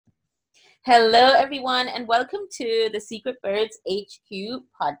Hello, everyone, and welcome to the Secret Birds HQ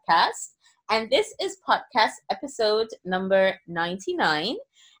podcast. And this is podcast episode number 99.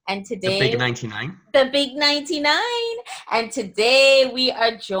 And The today, big 99. the big 99. And today we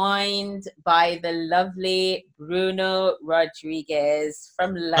are joined by the lovely Bruno Rodriguez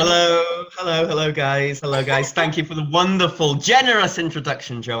from London. Hello, guys. Thank you for the wonderful, generous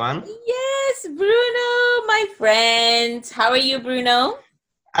introduction, Joanne. Yes, Bruno, my friend. How are you, Bruno?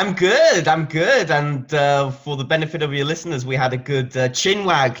 I'm good. And for the benefit of your listeners, we had a good chin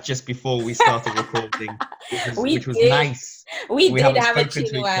wag just before we started recording, which was nice. We did have a spoken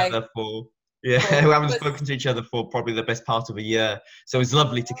chin to wag. each other for we haven't spoken to each other for probably the best part of a year. So it's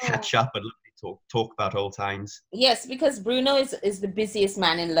lovely to catch up and lovely to talk about old times. Yes, because Bruno is the busiest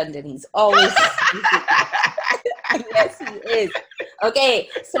man in London. He's always Yes, he is. Okay,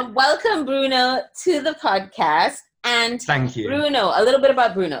 so welcome, Bruno, to the podcast. And thank you. Bruno, a little bit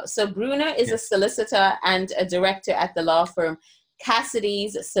about Bruno. So Bruno is a solicitor and a director at the law firm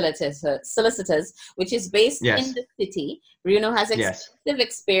Cassidy's Solicitors, which is based in the city. Bruno has extensive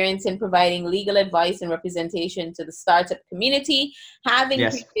experience in providing legal advice and representation to the startup community, having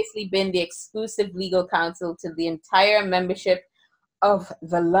previously been the exclusive legal counsel to the entire membership of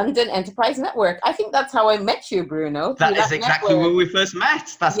the London Enterprise Network. I think that's how I met you, Bruno. That is exactly where we first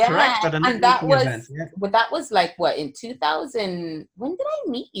met. That's correct. And that was like what, in 2000? When did I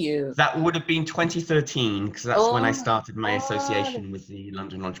meet you? That would have been 2013, because that's when I started my association with the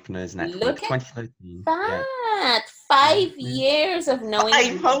London Entrepreneurs Network. Look 2013. That 5 years of knowing.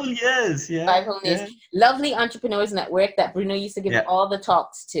 5 whole years, 5 whole years. Lovely Entrepreneurs Network that Bruno used to give all the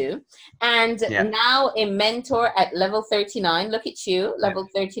talks to, and now a mentor at Level 39. Look at you, Level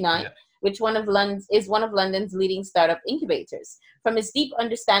 39. Which is one of London's leading startup incubators. From his deep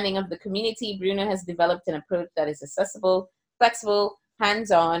understanding of the community, Bruno has developed an approach that is accessible, flexible,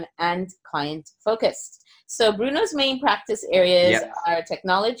 hands-on, and client-focused. So Bruno's main practice areas are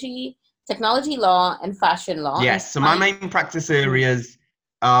technology law, and fashion law. Yes, so my main practice areas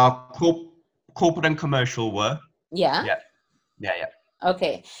are corporate and commercial work. Yeah.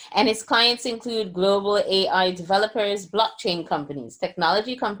 Okay. And his clients include global AI developers, blockchain companies,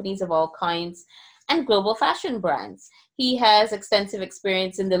 technology companies of all kinds, and global fashion brands. He has extensive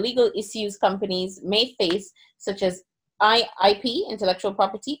experience in the legal issues companies may face, such as IP, intellectual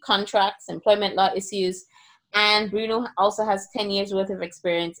property, contracts, employment law issues. And Bruno also has 10 years worth of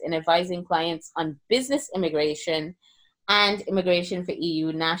experience in advising clients on business immigration and immigration for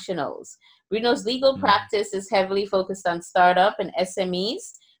EU nationals. Bruno's legal practice is heavily focused on startup and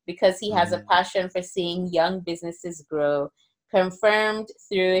SMEs because he has a passion for seeing young businesses grow, confirmed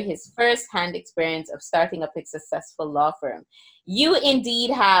through his first-hand experience of starting up a successful law firm. You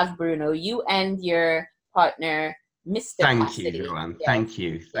indeed have, Bruno. You and your partner, Mr. Cassidy. You, Joanne. Thank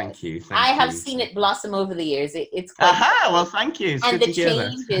you. I have seen it blossom over the years. It's quite well, thank you. It's and the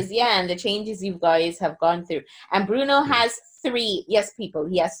changes, and the changes you guys have gone through. And Bruno has 3, he has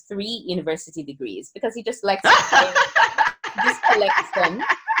 3 university degrees because he just likes to just collects them.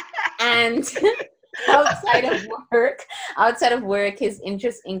 And outside of work, his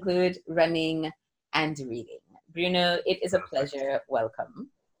interests include running and reading. Bruno, it is a pleasure. Welcome.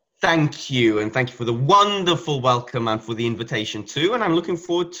 Thank you, and thank you for the wonderful welcome and for the invitation too. And I'm looking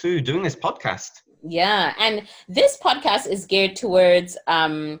forward to doing this podcast. Yeah, and this podcast is geared towards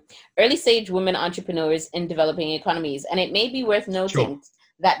early stage women entrepreneurs in developing economies. And it may be worth noting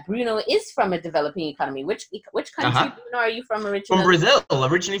that Bruno is from a developing economy. Which country, Bruno, are you from originally? From Brazil,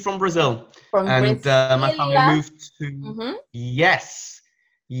 originally from Brazil. My family moved to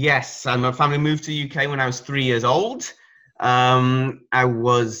and my family moved to the UK when I was 3 years old. I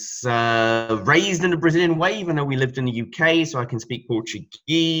was raised in the Brazilian way, even though we lived in the UK, so I can speak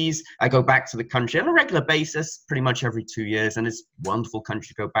Portuguese. I go back to the country on a regular basis, pretty much every 2 years, and it's a wonderful country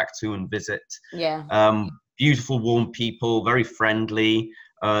to go back to and visit. Beautiful, warm people, very friendly.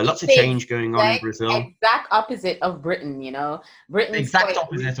 Lots of change going on in Brazil. Exact opposite of Britain, Britain's exact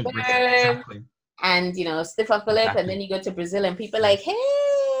opposite of Britain, exactly. And, stiff upper lip, and then you go to Brazil and people are like, hey.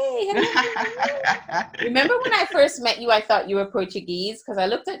 Remember when I first met you, I thought you were Portuguese because I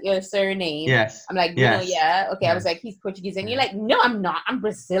looked at your surname. Yes. I'm like, Bruno, okay. I was like, he's Portuguese. And you're like, no, I'm not. I'm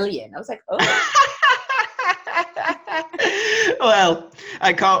Brazilian. I was like, oh. Well,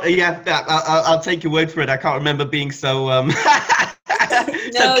 I can't, I'll take your word for it. I can't remember being so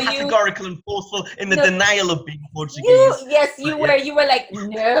categorical and forceful in the denial of being Portuguese. You were. You were like,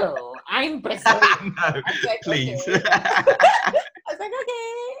 no, I'm Brazilian. No, like, please. Okay. I was like,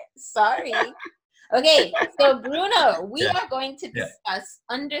 okay, sorry. Okay, so Bruno, we Yeah. are going to discuss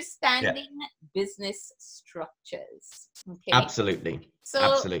understanding business structures. Okay. Absolutely.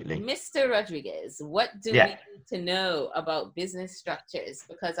 So, Absolutely. Mr. Rodriguez, what do we need to know about business structures?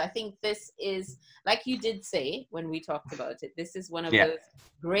 Because I think this is, like you did say when we talked about it, this is one of those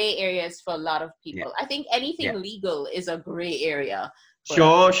gray areas for a lot of people. I think anything legal is a gray area.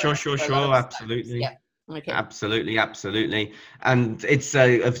 Sure. Absolutely. Yeah. Okay. Absolutely. And it's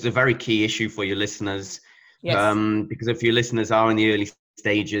a very key issue for your listeners. Yes. Because if your listeners are in the early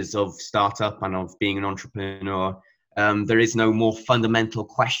stages of startup and of being an entrepreneur, there is no more fundamental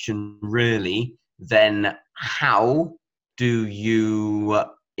question really than how do you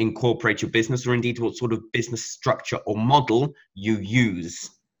incorporate your business, or indeed what sort of business structure or model you use.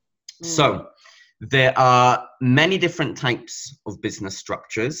 So there are many different types of business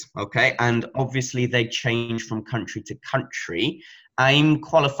structures, okay? And obviously they change from country to country. I'm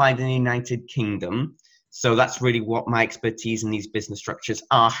qualified in the United Kingdom, so that's really what my expertise in these business structures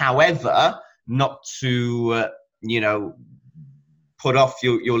are. However, not to, put off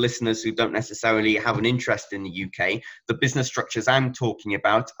your listeners who don't necessarily have an interest in the UK, the business structures I'm talking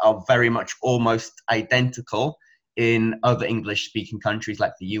about are very much almost identical in other English-speaking countries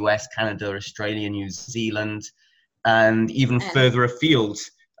like the US, Canada, Australia, New Zealand, and even further afield.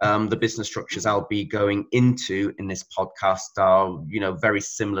 The business structures I'll be going into in this podcast are, very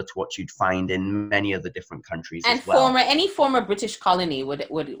similar to what you'd find in many other different countries as well. Any former British colony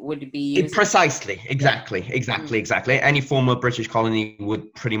would be used. Precisely, exactly. Any former British colony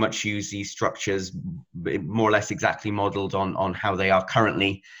would pretty much use these structures more or less exactly modeled on how they are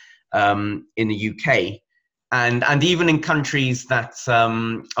currently in the UK. And even in countries that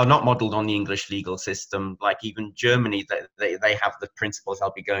are not modeled on the English legal system, like even Germany, they have the principles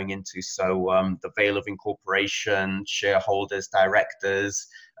I'll be going into. So the veil of incorporation, shareholders, directors,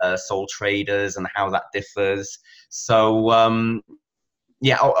 sole traders, and how that differs. So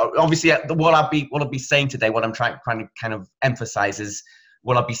obviously what I'll be saying today, what I'm trying to kind of emphasize is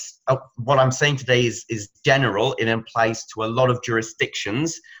what I'm saying today is general. It applies to a lot of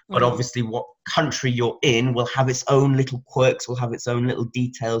jurisdictions, but obviously what country you're in will have its own little quirks, will have its own little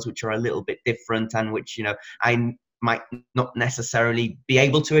details, which are a little bit different, and which, I might not necessarily be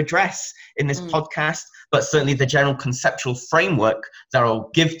able to address in this podcast, but certainly the general conceptual framework that I'll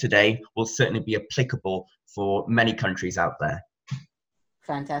give today will certainly be applicable for many countries out there.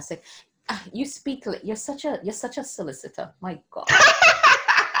 Fantastic. You speak, you're such a solicitor. My God.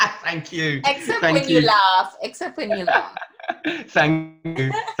 Thank you. Except when you laugh.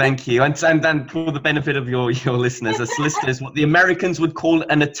 Thank you. And for the benefit of your listeners, a solicitor is what the Americans would call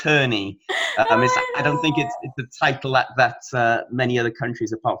an attorney. I don't think it's a title that many other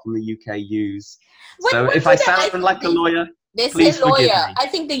countries apart from the UK use. So if I sound like a lawyer, they say lawyer. I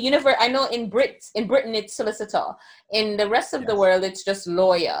think I know in Britain it's solicitor. In the rest of the world, it's just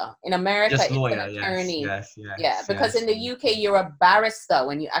lawyer. In America, just lawyer, it's an attorney. Yes, because in the UK, you're a barrister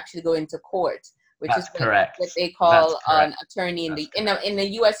when you actually go into court, which is correct. What they call an attorney. In the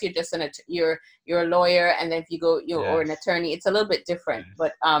US, you're just you're a lawyer, and then if you go or an attorney, it's a little bit different.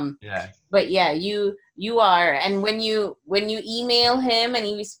 But you are. And when you email him and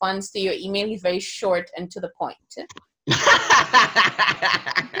he responds to your email, he's very short and to the point.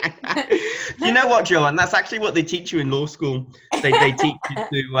 You know what, Joanne? That's actually what they teach you in law school. They teach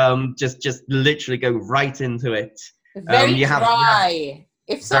you to just literally go right into it. Very dry.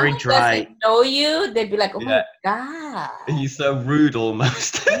 If someone doesn't know you, they'd be like, "Oh my God, he's so rude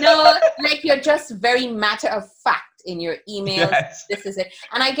almost." No, like you're just very matter of fact in your emails. Yes. This is it.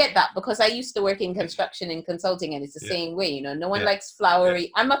 And I get that because I used to work in construction and consulting, and it's the same way, no one likes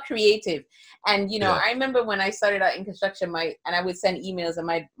flowery. I'm a creative. And, I remember when I started out in construction, and I would send emails, and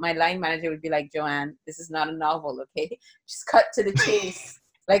my line manager would be like, "Joanne, this is not a novel, okay? Just cut to the chase."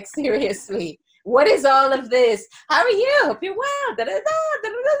 Like, seriously. What is all of this? How are you? Hope you're well.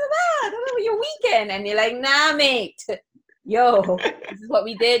 Your weekend. And you're like, nah, mate. Yo, this is what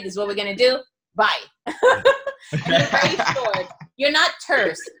we did. This is what we're going to do. Bye. And you're very short. You're not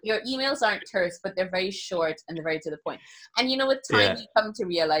terse. Your emails aren't terse, but they're very short and they're very to the point. And with time, you come to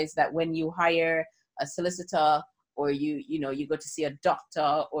realize that when you hire a solicitor or you go to see a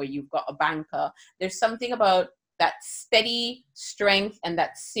doctor or you've got a banker, there's something about that steady strength and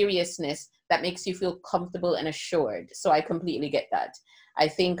that seriousness that makes you feel comfortable and assured. So I completely get that. I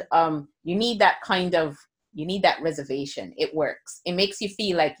think you need that reservation. It works. It makes you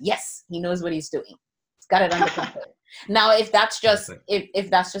feel like, yes, he knows what he's doing. He's got it under control. Now, if that's just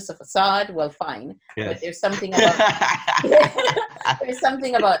a facade, well, fine. Yes. But there's something about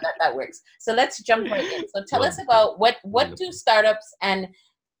that works. So let's jump right in. So tell us about what do startups and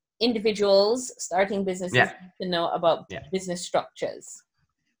individuals starting businesses Yeah. need to know about business structures?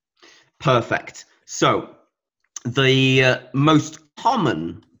 Perfect. So the most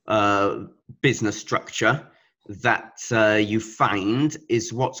common business structure that you find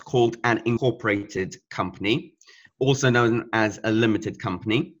is what's called an incorporated company, also known as a limited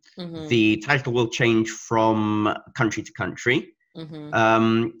company. Mm-hmm. The title will change from country to country.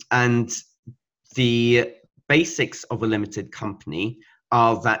 Mm-hmm. And the basics of a limited company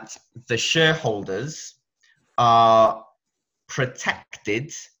are that the shareholders are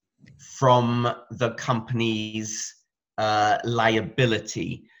protected from the company's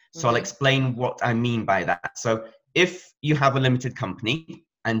liability. So I'll explain what I mean by that. So if you have a limited company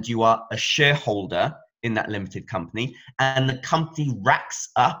and you are a shareholder in that limited company and the company racks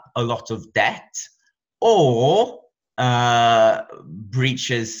up a lot of debt or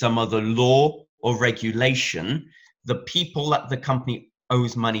breaches some other law or regulation, the people that the company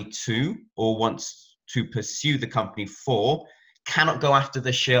owes money to or wants to pursue the company for cannot go after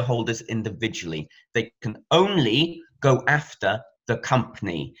the shareholders individually. They can only go after the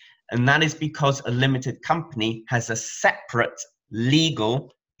company. And that is because a limited company has a separate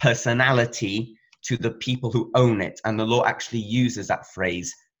legal personality to the people who own it. And the law actually uses that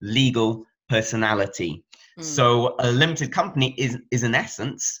phrase, legal personality. So a limited company is in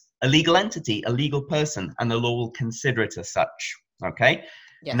essence a legal entity, a legal person, and the law will consider it as such. Okay?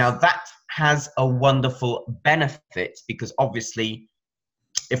 Yes. Now that has a wonderful benefit because obviously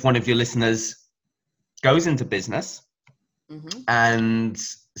if one of your listeners goes into business and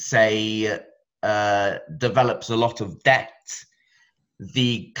say develops a lot of debt,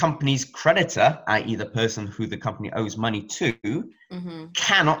 the company's creditor, i.e. the person who the company owes money to,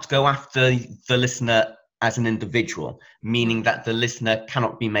 cannot go after the listener as an individual, meaning that the listener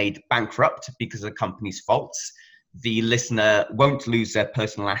cannot be made bankrupt because of the company's faults. The listener won't lose their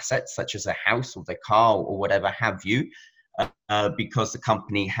personal assets, such as a house or their car or whatever have you, because the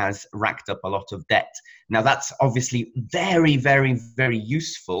company has racked up a lot of debt. Now, that's obviously very, very, very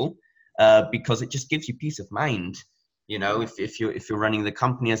useful because it just gives you peace of mind. You know, if you're running the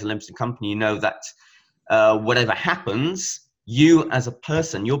company as a limited company, you know that whatever happens, you as a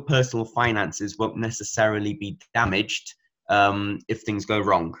person, your personal finances won't necessarily be damaged if things go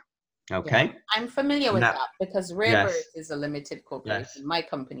wrong. Okay. Yeah, I'm familiar with that because Rare Bird is a limited corporation. Yes. My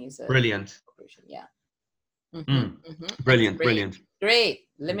company is a brilliant corporation. Yeah. Brilliant, brilliant. Great.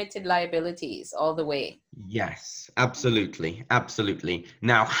 Limited liabilities all the way. Yes, absolutely. Absolutely.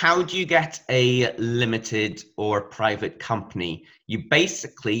 Now, how do you get a limited or private company? You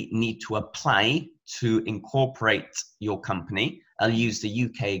basically need to apply to incorporate your company. I'll use the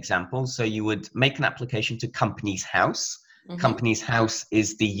UK example. So you would make an application to Companies House. Companies House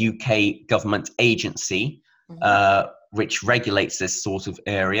is the UK government agency which regulates this sort of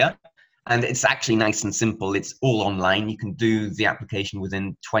area. And it's actually nice and simple. It's all online. You can do the application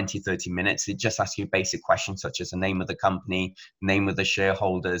within 20, 30 minutes. It just asks you basic questions such as the name of the company, name of the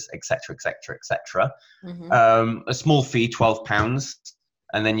shareholders, etc., etc., etc. A small fee, £12.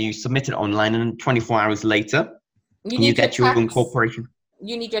 And then you submit it online and 24 hours later, you get your incorporation.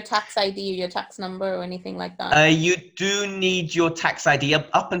 You need your tax ID or your tax number or anything like that? You do need your tax ID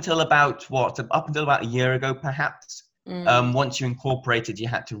up until about a year ago, perhaps. Once you incorporated, you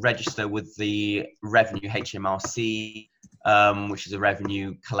had to register with the Revenue HMRC, which is a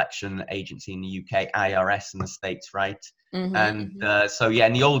revenue collection agency in the UK, IRS in the States, right? So yeah,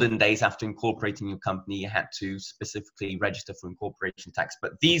 in the olden days, after incorporating your company, you had to specifically register for incorporation tax.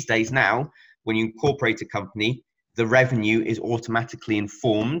 But these days now, when you incorporate a company, the revenue is automatically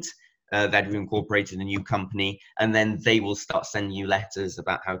informed that you've incorporated a new company, and then they will start sending you letters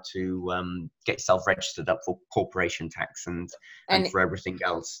about how to get yourself registered up for corporation tax and for everything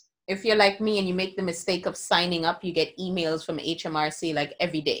else. If you're like me and you make the mistake of signing up, you get emails from HMRC like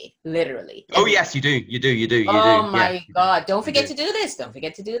every day, literally. Oh yes, you do. Oh my God! Don't forget to do this. Don't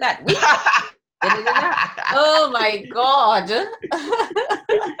forget to do that. Oh my God.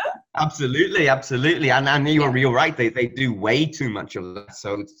 Absolutely. And you're right. They do way too much of that.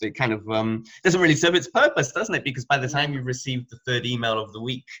 So it kind of doesn't really serve its purpose, doesn't it? Because by the time you receive the third email of the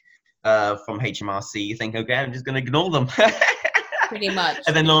week from HMRC, you think, okay, I'm just going to ignore them. Pretty much.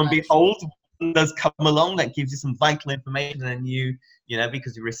 And then lo and behold, one does come along that gives you some vital information, and you know,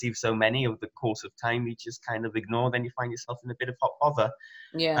 because you receive so many over the course of time, you just kind of ignore, then you find yourself in a bit of hot bother.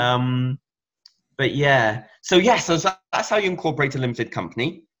 Yeah. But yeah, so that's how you incorporate a limited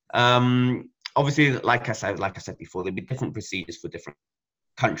company. Obviously, like I said before, there'll be different procedures for different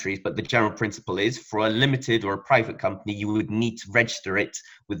countries, but the general principle is for a limited or a private company, you would need to register it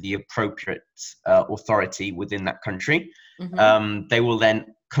with the appropriate authority within that country. They will then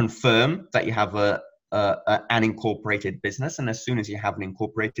confirm that you have an incorporated business. And as soon as you have an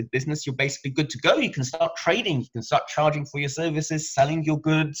incorporated business, you're basically good to go. You can start trading, you can start charging for your services, selling your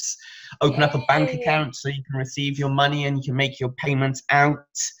goods, open up a bank account so you can receive your money and you can make your payments out.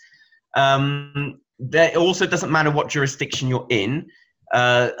 It also doesn't matter what jurisdiction you're in.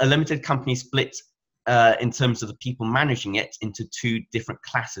 A limited company splits in terms of the people managing it into two different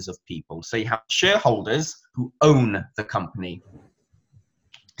classes of people. So you have shareholders who own the company.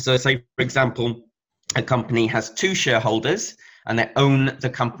 So say, for example, a company has two shareholders and they own the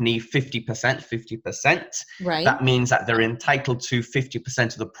company 50%. Right. That means that they're entitled to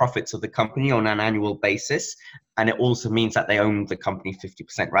 50% of the profits of the company on an annual basis. And it also means that they own the company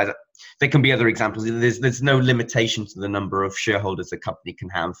 50%, right? There can be other examples. There's no limitation to the number of shareholders a company can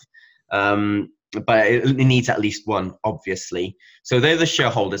have. But it needs at least one, obviously. So they're the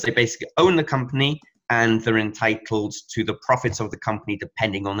shareholders. They basically own the company and they're entitled to the profits of the company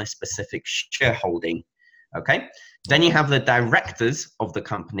depending on their specific shareholding. Okay. Then you have the directors of the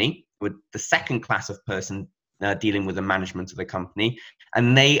company, with the second class of person dealing with the management of the company.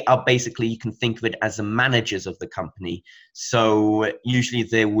 And they are basically, you can think of it as the managers of the company. So usually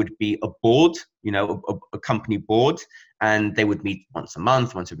there would be a board, a company board, and they would meet once a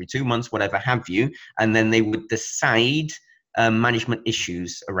month, once every 2 months, whatever have you. And then they would decide management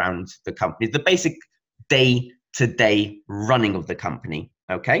issues around the company, the basic day-to-day running of the company.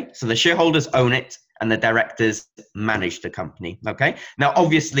 Okay, so the shareholders own it and the directors manage the company. Okay, now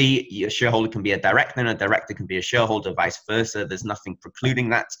obviously a shareholder can be a director and a director can be a shareholder, vice versa. There's nothing precluding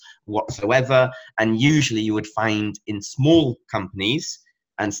that whatsoever. And usually you would find in small companies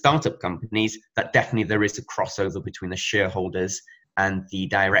and startup companies that definitely there is a crossover between the shareholders and the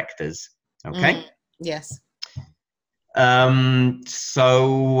directors. Okay. Yes.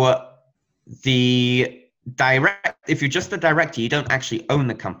 So if you're just a director, you don't actually own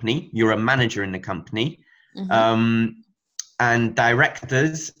the company. You're a manager in the company. And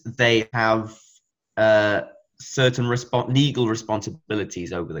directors, they have certain legal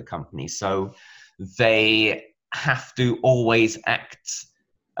responsibilities over the company. So they have to always act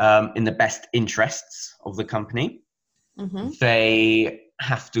in the best interests of the company. They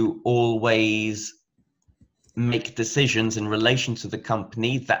have to always make decisions in relation to the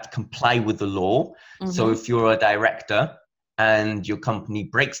company that comply with the law. So if you're a director and your company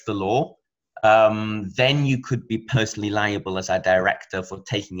breaks the law, then you could be personally liable as a director for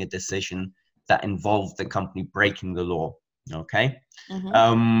taking a decision that involved the company breaking the law. Okay.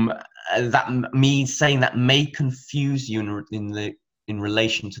 That means saying that may confuse you in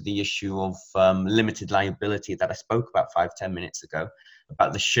relation to the issue of limited liability that I spoke about 5-10 minutes ago,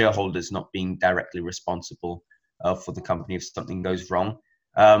 about the shareholders not being directly responsible for the company if something goes wrong.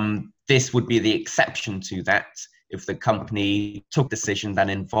 This would be the exception to that. If the company took a decision that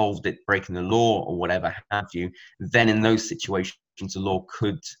involved it breaking the law or whatever have you, then in those situations, the law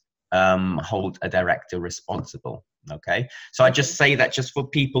could hold a director responsible. Okay, so I just say that just for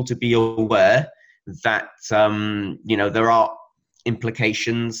people to be aware that there are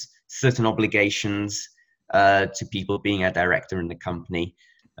implications, certain obligations to people being a director in the company.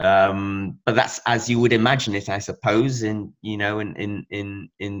 But that's as you would imagine it, I suppose, in the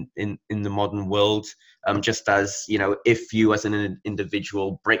modern world. Just as if you as an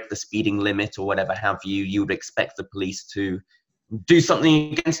individual break the speeding limit or whatever have you, you would expect the police to do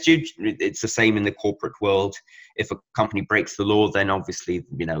something against you. It's the same in the corporate world. If a company breaks the law, then obviously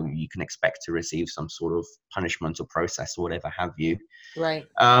you can expect to receive some sort of punishment or process or whatever have you. Right.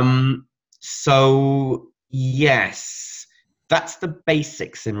 So yes, that's the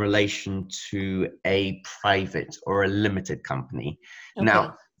basics in relation to a private or a limited company. Okay.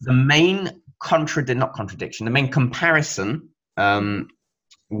 Now, the main the main comparison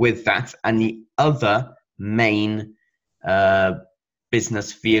with that and the other main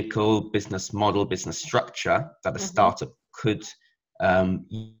business vehicle, business model, business structure that a startup could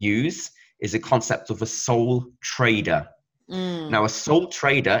use is a concept of a sole trader. Now, a sole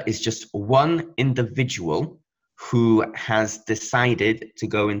trader is just one individual who has decided to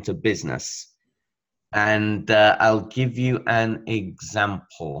go into business. And I'll give you an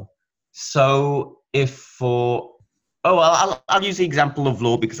example. So I'll use the example of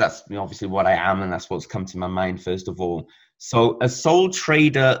law because that's obviously what I am and that's what's come to my mind first of all. So a sole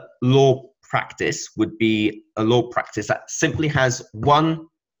trader law practice would be a law practice that simply has one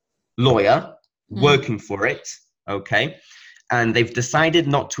lawyer working for it, okay? And they've decided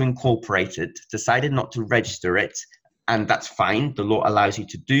not to incorporate it, decided not to register it, and that's fine. The law allows you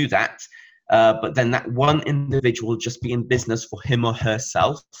to do that. But then that one individual just be in business for him or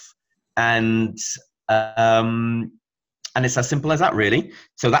herself. And And it's as simple as that, really.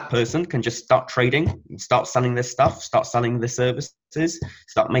 So that person can just start trading, start selling their stuff, start selling their services,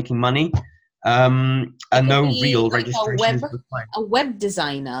 start making money. And no real like registration is required. a web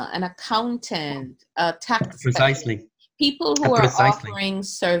designer, an accountant, a tax Precisely. specialist, people who are offering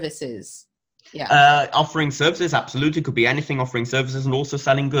services. Yeah. Offering services, absolutely. Could be anything, offering services and also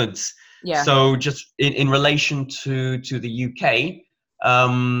selling goods. Yeah. So just in relation to the UK,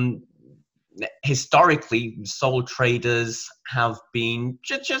 historically, sole traders have been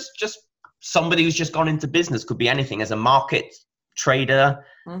just somebody who's just gone into business. Could be anything, as a market trader,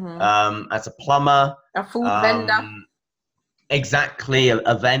 as a plumber, a food vendor. Exactly,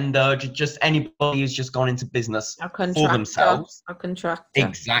 a vendor, just anybody who's just gone into business for themselves. A contractor.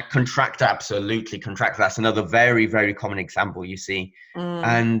 Exact contractor, absolutely, contractor. That's another very, very common example you see.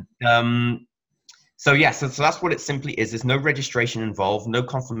 And so that's what it simply is. There's no registration involved, no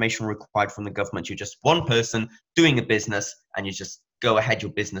confirmation required from the government. You're just one person doing a business, and you just go ahead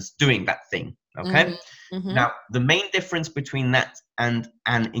your business doing that thing. Okay. Now, the main difference between that and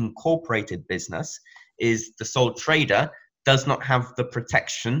an incorporated business is the sole trader does not have the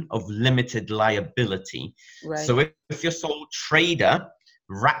protection of limited liability. Right. So if your sole trader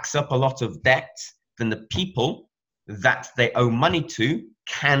racks up a lot of debt, then the people that they owe money to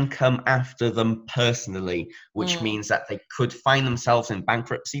can come after them personally, which means that they could find themselves in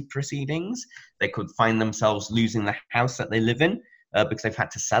bankruptcy proceedings. They could find themselves losing the house that they live in because they've had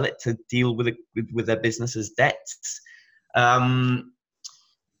to sell it to deal with their business's debts.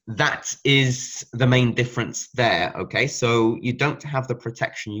 That is the main difference there. Okay, so you don't have the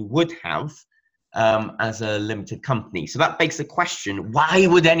protection you would have as a limited company. So that begs the question, why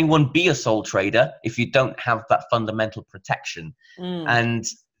would anyone be a sole trader if you don't have that fundamental protection? And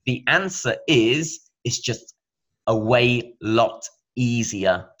the answer is, it's just a lot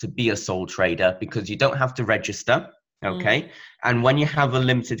easier to be a sole trader because you don't have to register. Okay. And when you have a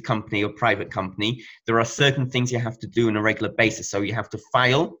limited company or private company, there are certain things you have to do on a regular basis. So you have to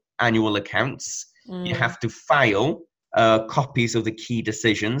file annual accounts. You have to file copies of the key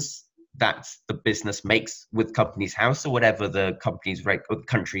decisions that the business makes with Companies House or whatever the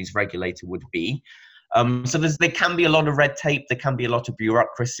country's regulator would be. So there can be a lot of red tape, there can be a lot of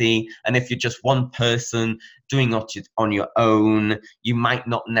bureaucracy, and if you're just one person doing it on your own, you might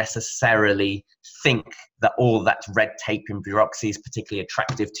not necessarily think that all that red tape and bureaucracy is particularly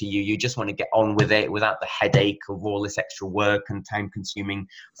attractive to you. You just want to get on with it without the headache of all this extra work and time-consuming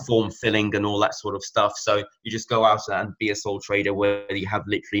form filling and all that sort of stuff. So you just go out and be a sole trader where you have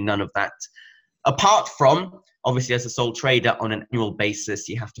literally none of that. Apart from, obviously, as a sole trader on an annual basis,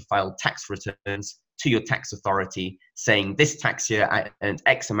 you have to file tax returns to your tax authority saying this tax year I earned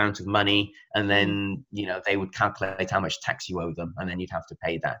X amount of money, and then they would calculate how much tax you owe them, and then you'd have to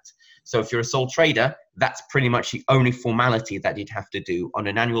pay that. So if you're a sole trader, that's pretty much the only formality that you'd have to do. On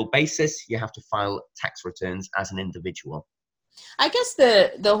an annual basis, you have to file tax returns as an individual. I guess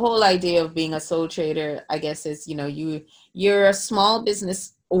the whole idea of being a sole trader, I guess, is you're a small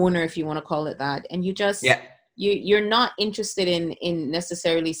business owner, if you want to call it that, and you just you're not interested in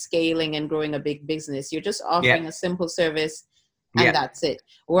necessarily scaling and growing a big business. You're just offering a simple service, and that's it.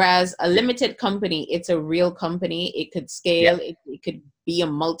 Whereas a limited company, it's a real company. It could scale. It could be a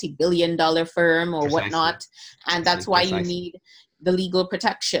multi-billion-dollar firm or whatnot, and that's why you need the legal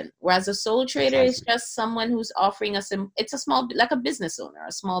protection. Whereas a sole trader is just someone who's offering it's a small, like a business owner,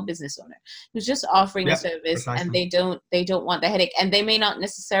 a small business owner who's just offering a service, and they don't want the headache, and they may not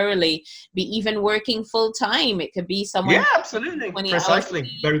necessarily be even working full time. It could be someone. Yeah, absolutely. Precisely.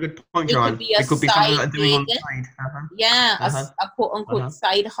 Very good point, John. It could be something that they're doing on the side. A quote unquote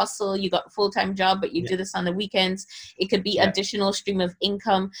side hustle. You got a full time job, but you do this on the weekends. It could be additional stream of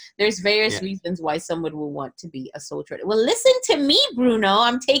income. There's various reasons why someone will want to be a sole trader. Well, listen to me, Bruno.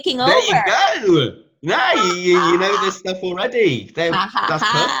 I'm taking over. There you go. No, you know this stuff already. That's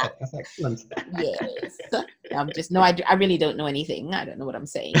perfect. That's excellent. Yes. I really don't know anything. I don't know what I'm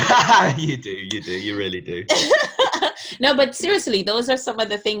saying. You do. You really do. No, but seriously, those are some of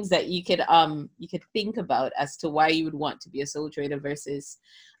the things that you could think about as to why you would want to be a sole trader versus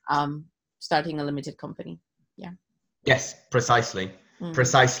starting a limited company. Yeah. Yes, precisely.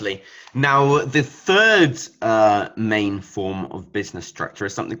 Precisely. Now, the third main form of business structure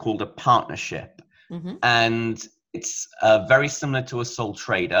is something called a partnership. And it's very similar to a sole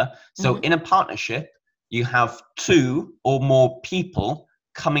trader. So in a partnership, you have two or more people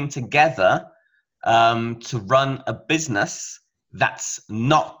coming together to run a business that's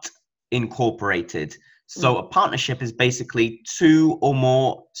not incorporated. So a partnership is basically two or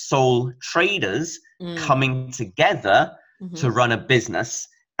more sole traders coming together to run a business,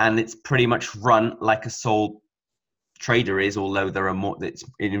 and it's pretty much run like a sole trader is, although there are more, it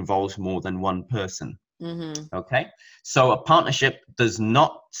involves more than one person. Mm-hmm. Okay, so a partnership does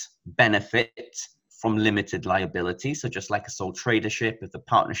not benefit from limited liability. So just like a sole tradership, if the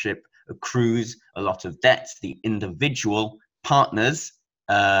partnership accrues a lot of debts, the individual partners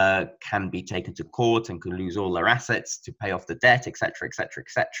can be taken to court and can lose all their assets to pay off the debt, etc., etc.,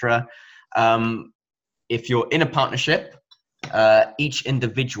 etc. If you're in a partnership, each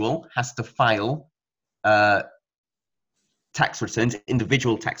individual has to file tax returns,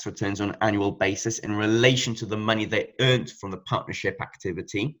 individual tax returns on an annual basis in relation to the money they earned from the partnership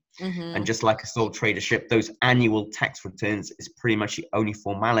activity. Mm-hmm. And just like a sole tradership, those annual tax returns is pretty much the only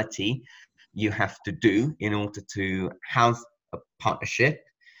formality you have to do in order to have a partnership.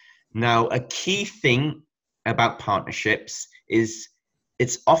 Now, a key thing about partnerships is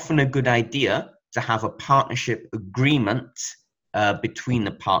it's often a good idea to have a partnership agreement between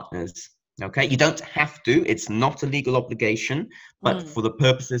the partners. Okay, you don't have to, it's not a legal obligation, but for the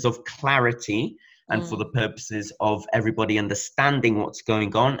purposes of clarity and for the purposes of everybody understanding what's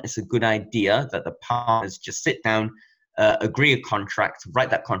going on, it's a good idea that the partners just sit down, agree a contract,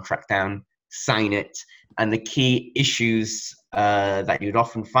 write that contract down, sign it. And the key issues that you'd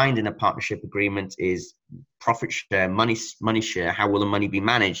often find in a partnership agreement is profit share, money share. How will the money be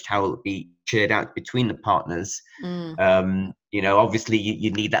managed? How will it be shared out between the partners? Obviously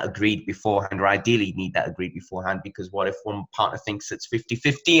you need that agreed beforehand, or ideally you need that agreed beforehand, because what if one partner thinks it's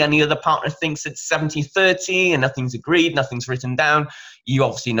 50-50 and the other partner thinks it's 70-30 and nothing's agreed, nothing's written down? You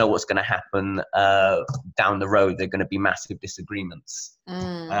obviously know what's going to happen down the road. There are going to be massive disagreements.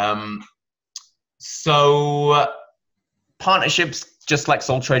 So partnerships, just like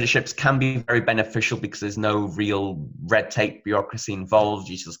sole traderships, can be very beneficial because there's no real red tape, bureaucracy involved.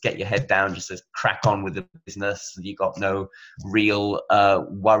 You just get your head down, just crack on with the business. You got no real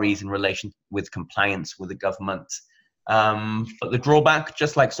worries in relation with compliance with the government. But the drawback,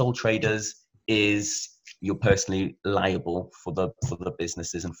 just like sole traders, is you're personally liable for the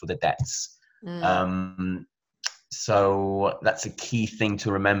businesses and for the debts. So that's a key thing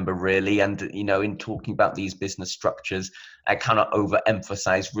to remember, really. And, in talking about these business structures, I cannot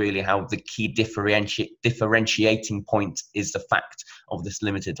overemphasize really how the key differentiating point is the fact of this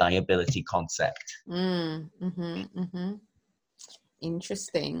limited liability concept.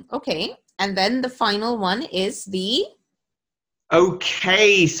 Interesting. Okay. And then the final one is the...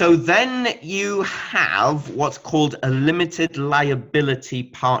 Okay, so then you have what's called a limited liability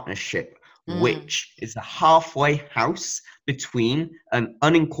partnership, which is a halfway house between an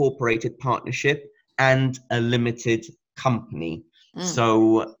unincorporated partnership and a limited company.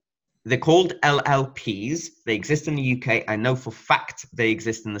 So they're called LLPs. They exist in the UK. I know for fact they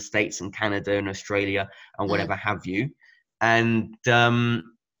exist in the States and Canada and Australia and whatever have you. And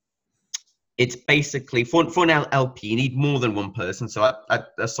it's basically, for an LLP, you need more than one person. So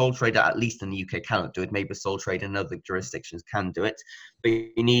a sole trader, at least in the UK, cannot do it. Maybe a sole trader in other jurisdictions can do it. But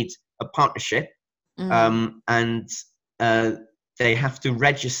you need a partnership, and they have to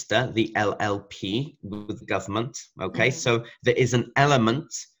register the LLP with the government. Okay, so there is an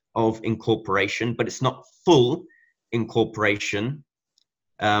element of incorporation, but it's not full incorporation.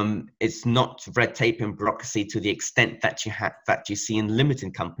 It's not red tape and bureaucracy to the extent that you see in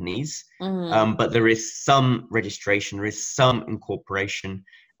limited companies. But there is some registration, there is some incorporation,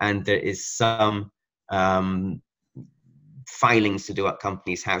 and there is some filings to do at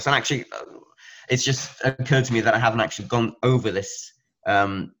Companies House. And actually, it's just occurred to me that I haven't actually gone over this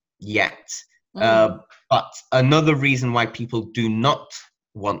yet. But another reason why people do not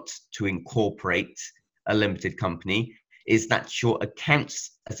want to incorporate a limited company is that your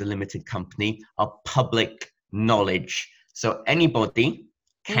accounts as a limited company are public knowledge. So anybody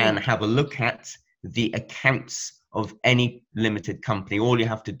can have a look at the accounts of any limited company. All you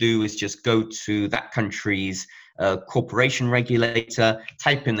have to do is just go to that country's corporation regulator,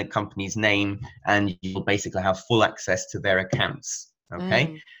 type in the company's name, and you'll basically have full access to their accounts.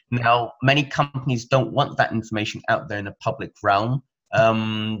 Okay. Now, many companies don't want that information out there in the public realm,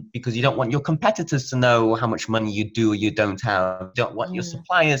 because you don't want your competitors to know how much money you do or you don't have. You don't want your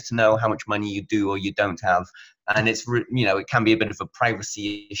suppliers to know how much money you do or you don't have. And it's, it can be a bit of a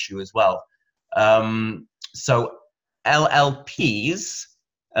privacy issue as well. So LLPs,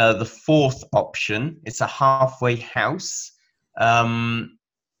 the fourth option, it's a halfway house.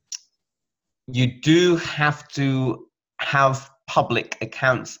 You do have to have public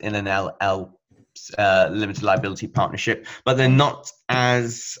accounts in an limited liability partnership, but they're not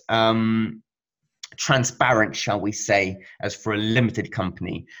as transparent, shall we say, as for a limited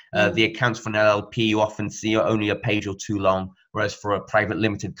company. The accounts for an LLP you often see are only a page or two long, whereas for a private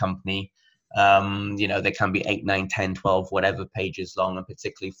limited company, They can be 8, 9, 10, 12, whatever pages long, and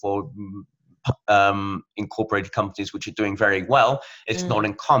particularly for incorporated companies which are doing very well, it's not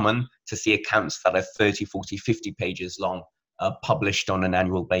uncommon to see accounts that are 30, 40, 50 pages long, published on an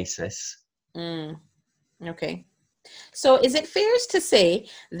annual basis. Okay. So is it fair to say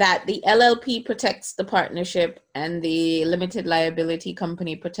that the LLP protects the partnership and the limited liability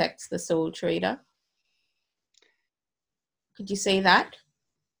company protects the sole trader? Could you say that?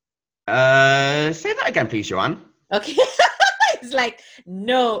 Say that again, please, Joanne. Okay. It's like,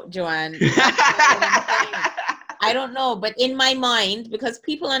 no, Joanne. I don't know, but in my mind, because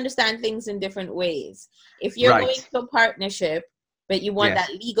people understand things in different ways, if you're going to a partnership, but you want that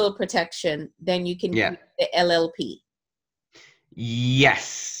legal protection, then you can keep the LLP.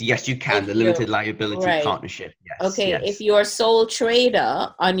 Yes, you can. The limited liability partnership. Yes. Okay, if you're sole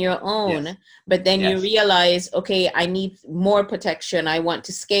trader on your own, but then you realize, okay, I need more protection, I want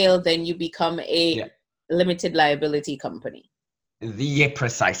to scale, then you become a limited liability company.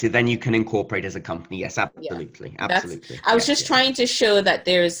 Precisely. Then you can incorporate as a company. Yes, absolutely. Absolutely. I was just trying to show that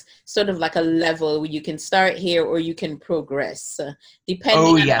there's sort of like a level where you can start here or you can progress,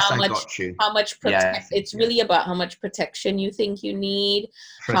 depending on how much it's really about how much protection you think you need,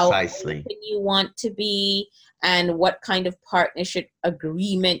 precisely, how open you want to be, and what kind of partnership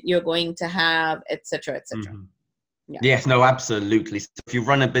agreement you're going to have, etc., etc. Yes, no, absolutely. So if you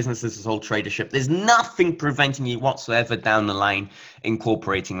run a business as a sole tradership, there's nothing preventing you whatsoever down the line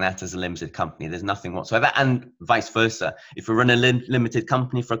incorporating that as a limited company. There's nothing whatsoever. And vice versa. If you run a limited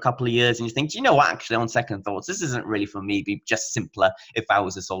company for a couple of years and you think, you know what, actually, on second thoughts, this isn't really for me. It'd be just simpler if I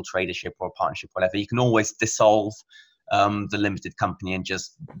was a sole tradership or a partnership, whatever. You can always dissolve the limited company and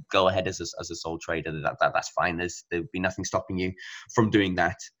just go ahead as a sole trader. That's fine. There'd be nothing stopping you from doing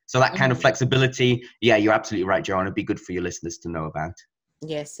that. So that kind of flexibility, you're absolutely right, Joanne. It'd be good for your listeners to know about.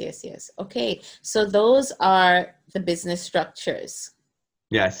 Yes. Okay, so those are the business structures.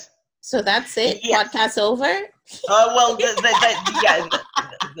 Yes. So that's it. Yes. Podcast over. They're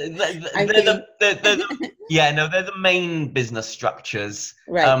the main business structures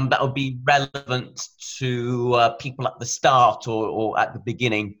that would be relevant to people at the start or at the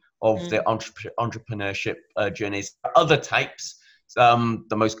beginning of the entrepreneurship journeys. Other types,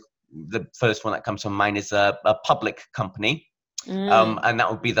 the first one that comes to mind is a public company. And that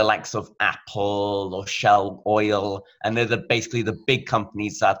would be the likes of Apple or Shell Oil, and they're basically the big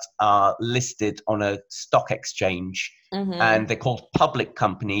companies that are listed on a stock exchange, and they're called public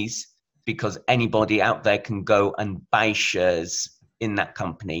companies because anybody out there can go and buy shares in that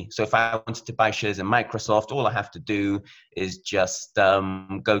company. So if I wanted to buy shares in Microsoft, all I have to do is just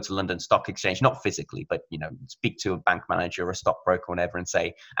go to London Stock Exchange, not physically, but speak to a bank manager or a stockbroker or whatever and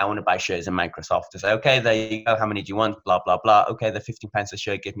say, I want to buy shares in Microsoft. To say, okay, there you go, how many do you want? Blah, blah, blah. Okay, they're 15 pence a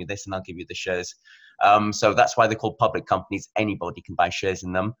share, give me this and I'll give you the shares. So that's why they're called public companies. Anybody can buy shares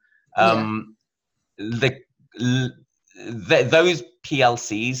in them. Those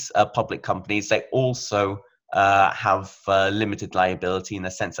PLCs, public companies, they also have limited liability in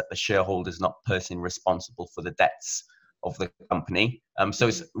the sense that the shareholder is not personally responsible for the debts of the company. So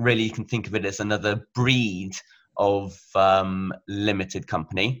it's really, you can think of it as another breed of limited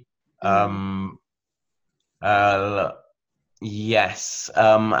company. Something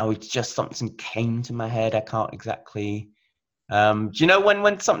came to my head. I can't exactly. Do you know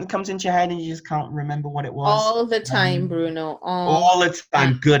when something comes into your head and you just can't remember what it was? All the time, Bruno. All the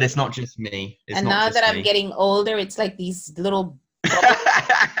time. Good. It's not just me. And now that I'm getting older, it's like these little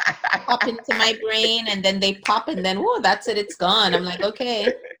pop into my brain, and then they pop, and then that's it. It's gone. I'm like,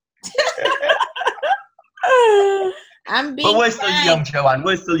 okay. But we're still young, Joanne.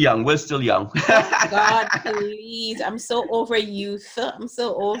 We're still young. Oh God, please. I'm so over youth. I'm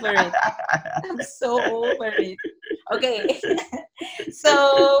so over it. Okay.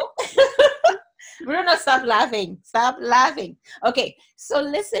 So, Bruno, stop laughing. Okay. So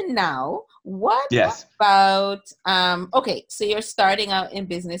listen now. What about, so you're starting out in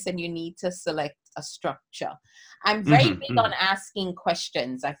business and you need to select a structure. I'm very big on asking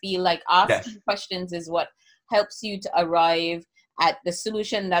questions. I feel like asking questions is what helps you to arrive at the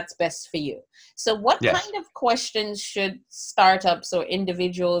solution that's best for you. So what kind of questions should startups or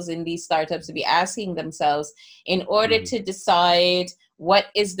individuals in these startups be asking themselves in order to decide what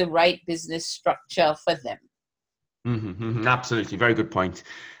is the right business structure for them? Absolutely. Very good point.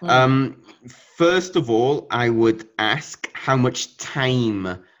 First of all, I would ask, how much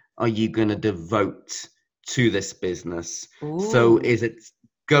time are you going to devote to this business? So is it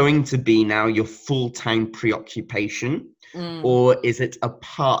going to be now your full-time preoccupation, or is it a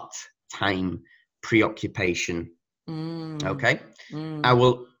part-time preoccupation? Okay. I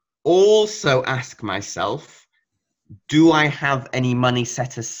will also ask myself, do I have any money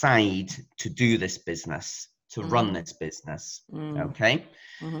set aside to do this business, to run this business? Okay.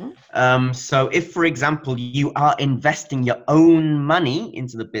 So if, for example, you are investing your own money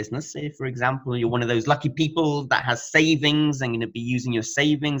into the business, say, for example, you're one of those lucky people that has savings and going to be using your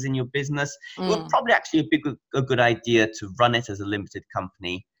savings in your business, it would probably actually be a good idea to run it as a limited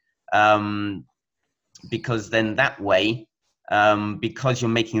company. Because then that way, because you're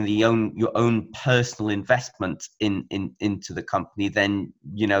making your own personal investment into the company, then,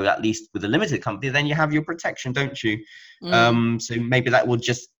 you know, at least with a limited company, then you have your protection, don't you? So maybe that will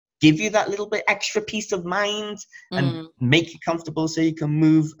just give you that little bit extra peace of mind and make you comfortable so you can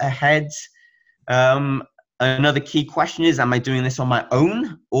move ahead. Another key question is, am I doing this on my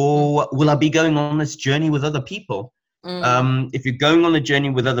own, or will I be going on this journey with other people? If you're going on a journey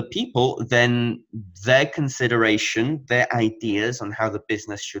with other people, then their consideration, their ideas on how the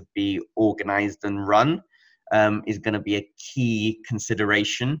business should be organized and run is going to be a key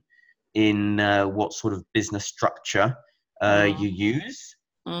consideration in what sort of business structure you use.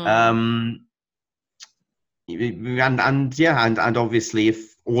 And obviously,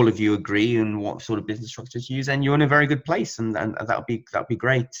 if all of you agree on what sort of business structures you use, then you're in a very good place, and that'll be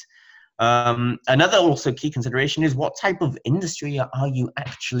great. Another also key consideration is, what type of industry are you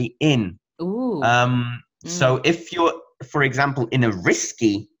actually in? So if you're, for example, in a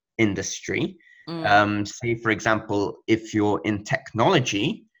risky industry, say, for example, if you're in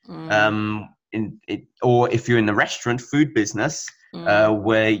technology, or if you're in the restaurant food business,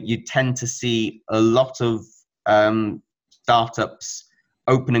 where you tend to see a lot of startups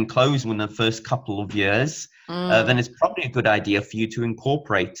open and close within the first couple of years, then it's probably a good idea for you to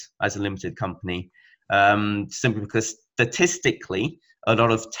incorporate as a limited company, simply because statistically, a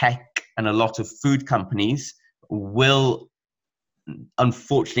lot of tech and a lot of food companies will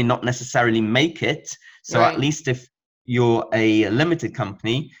unfortunately not necessarily make it. So at least if you're a limited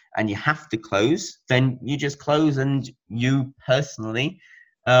company and you have to close, then you just close, and you personally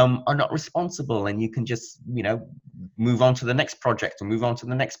are not responsible, and you can just, you know, move on to the next project, or move on to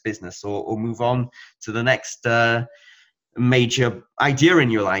the next business, or move on to the next major idea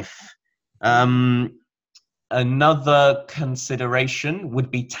in your life. Another consideration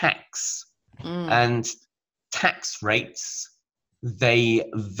would be tax. And tax rates, they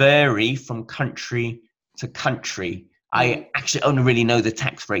vary from country to country. I actually only really know the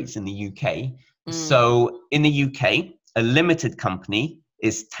tax rates in the UK. So in the UK, a limited company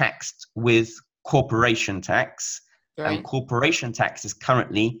is taxed with corporation tax, and corporation tax is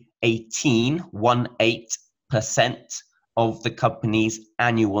currently 18% of the company's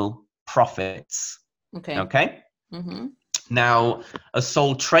annual profits. Okay. Now, a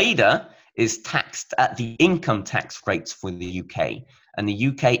sole trader is taxed at the income tax rates for the UK, and the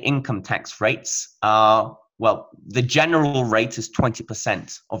UK income tax rates are, well, the general rate is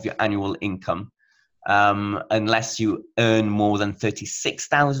 20% of your annual income. Unless you earn more than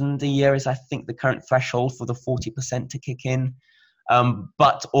 36,000 a year is, I think, the current threshold for the 40% to kick in.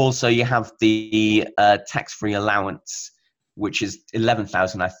 But also you have the tax-free allowance, which is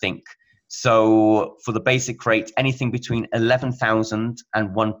 11,000, I think. So for the basic rate, anything between 11,000 and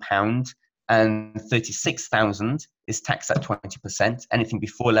 £1 and 36,000 is taxed at 20%. Anything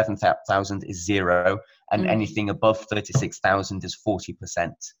before 11,000 is 0, and anything above 36,000 is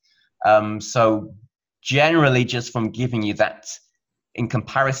 40%. So generally, just from giving you that, in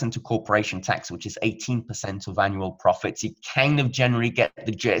comparison to corporation tax, which is 18% of annual profits, you kind of generally get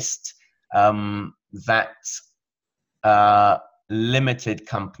the gist that limited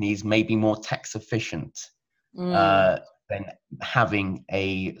companies may be more tax efficient than having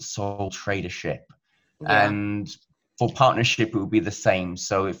a sole tradership. And for partnership, it would be the same.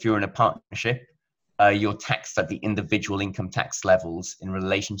 So if you're in a partnership, you're taxed at the individual income tax levels in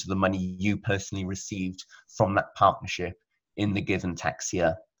relation to the money you personally received from that partnership in the given tax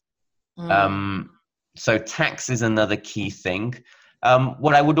year. So tax is another key thing.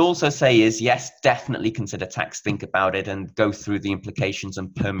 What I would also say is, yes, definitely consider tax, think about it, and go through the implications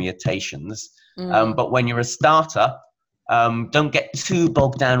and permutations. But when you're a startup, don't get too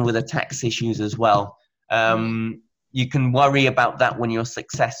bogged down with the tax issues as well. You can worry about that when you're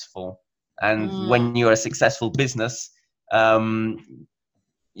successful. And when you're a successful business,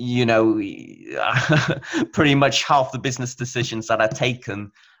 you know, pretty much half the business decisions that are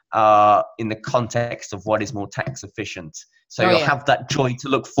taken are in the context of what is more tax efficient. So you'll have that joy to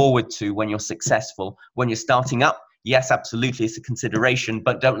look forward to when you're successful. When you're starting up, yes, absolutely, it's a consideration,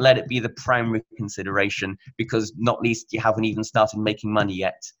 but don't let it be the primary consideration, because not least you haven't even started making money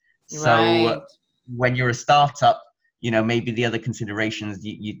yet. So when you're a startup, maybe the other considerations,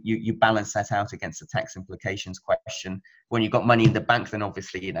 you balance that out against the tax implications question. When you've got money in the bank, then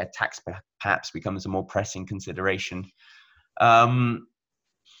obviously, tax perhaps becomes a more pressing consideration.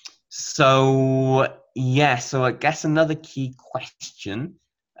 So I guess another key question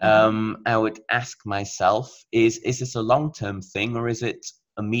I would ask myself is this a long-term thing, or is it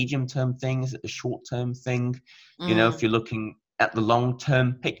a medium-term thing? Is it a short-term thing? If you're looking at the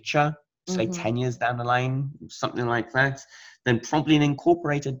long-term picture, say 10 years down the line, something like that, then probably an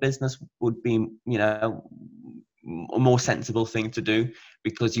incorporated business would be, a more sensible thing to do,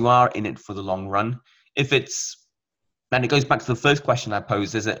 because you are in it for the long run. And it goes back to the first question I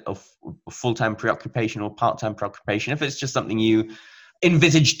posed, is it a full-time preoccupation or part-time preoccupation? If it's just something you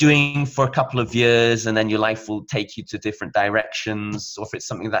envisage doing for a couple of years and then your life will take you to different directions, or if it's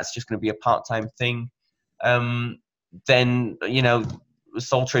something that's just going to be a part-time thing, then,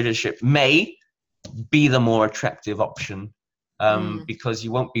 sole tradership may be the more attractive option, because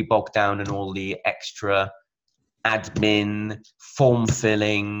you won't be bogged down in all the extra admin, form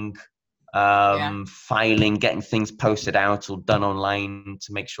filling, filing, getting things posted out or done online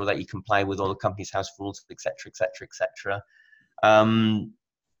to make sure that you comply with all the company's house rules, etc., etc., etc.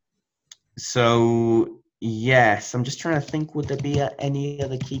 So yes, I'm just trying to think, would there be any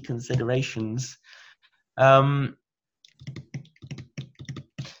other key considerations?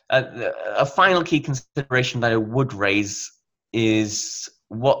 A final key consideration that I would raise is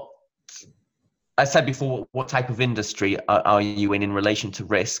what I said before, what type of industry are you in relation to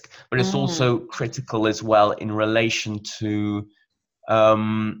risk, but it's also critical as well in relation to,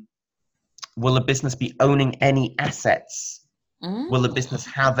 will the business be owning any assets? Will the business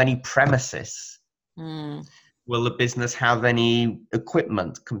have any premises? Will the business have any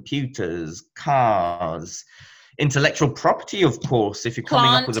equipment, computers, cars, intellectual property, of course, if you're coming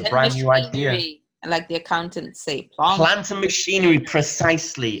up with a brand new idea. Like the accountants say. Plant and machinery,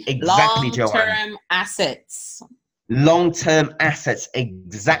 precisely. Exactly, Joanne. Long-term assets. Long-term assets,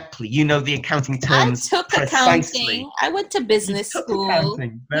 exactly. You know the accounting terms precisely. Accounting. I went to business school.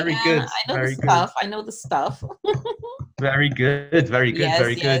 Accounting. Very good. I know the stuff. I know the stuff. Very good. Very good. Yes,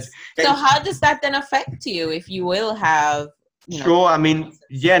 very yes. good. So how does that then affect you if you will have, Sure. I mean,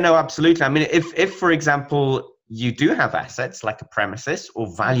 no, absolutely. I mean, if for example, you do have assets like a premises or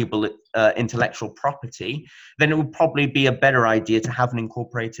valuable intellectual property, then it would probably be a better idea to have an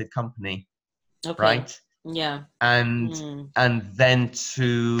incorporated company, right? Yeah. And then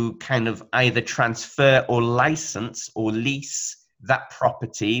to kind of either transfer or license or lease that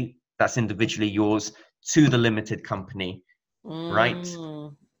property that's individually yours to the limited company, right?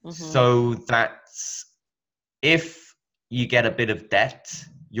 So that if you get a bit of debt,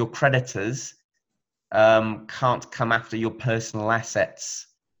 your creditors can't come after your personal assets,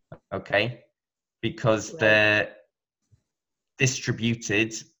 okay? Because they're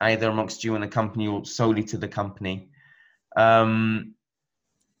distributed either amongst you and the company or solely to the company. But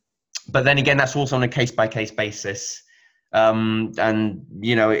then again, that's also on a case-by-case basis. And,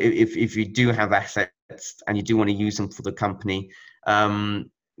 if you do have assets and you do want to use them for the company,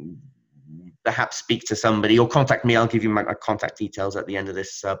 perhaps speak to somebody or contact me. I'll give you my contact details at the end of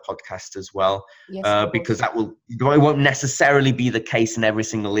this podcast as well, because it won't necessarily be the case in every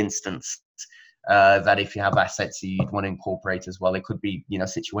single instance that if you have assets you'd want to incorporate as well. There could be,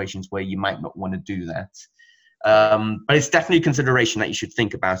 situations where you might not want to do that. But it's definitely a consideration that you should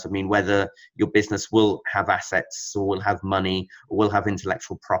think about. I mean, whether your business will have assets or will have money or will have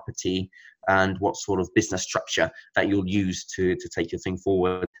intellectual property, and what sort of business structure that you'll use to take your thing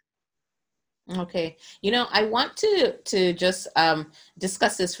forward. Okay. I want to just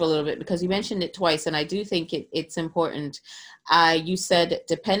discuss this for a little bit, because you mentioned it twice, and I do think it's important. You said,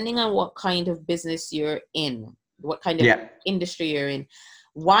 depending on what kind of business you're in, what kind of industry you're in.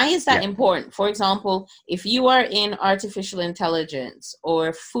 Why is that important? For example, if you are in artificial intelligence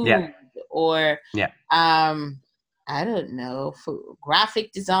or food or, I don't know, food,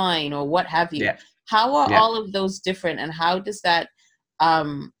 graphic design or what have you, how are all of those different, and how does that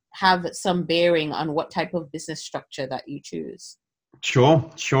have some bearing on what type of business structure that you choose? Sure.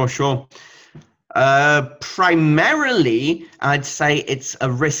 Primarily, I'd say it's a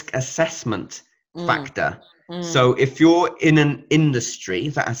risk assessment factor. So if you're in an industry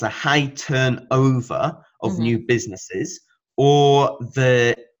that has a high turnover of new businesses, or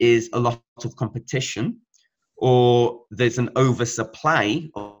there is a lot of competition, or there's an oversupply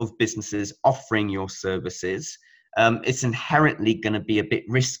of businesses offering your services, it's inherently going to be a bit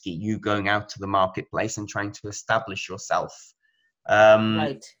risky, you going out to the marketplace and trying to establish yourself.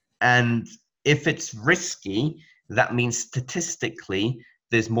 Right. And if it's risky, that means statistically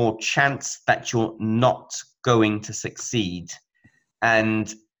there's more chance that you're not going to succeed.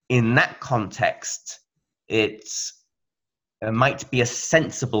 And in that context, it might be a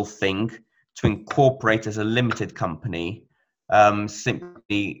sensible thing to incorporate as a limited company,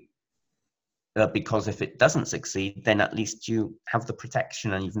 simply because if it doesn't succeed, then at least you have the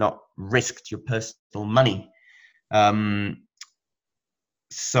protection and you've not risked your personal money.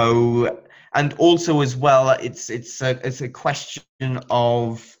 So, and also as well, it's a question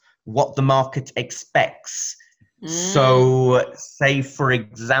of what the market expects. So, say for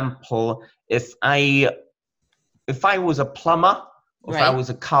example, if I was a plumber, or if I was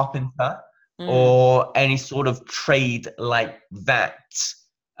a carpenter, or any sort of trade like that,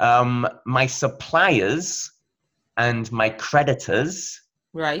 my suppliers and my creditors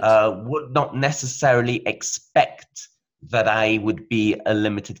would not necessarily expect that I would be a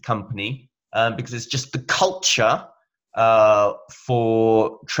limited company, because it's just the culture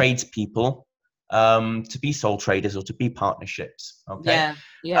for tradespeople to be sole traders or to be partnerships. Okay.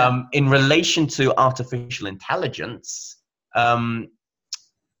 In relation to artificial intelligence,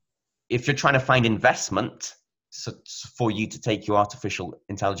 if you're trying to find investment for you to take your artificial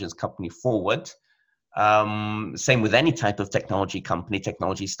intelligence company forward, same with any type of technology company,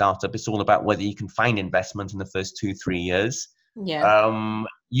 technology startup, it's all about whether you can find investment in the first 2-3 years.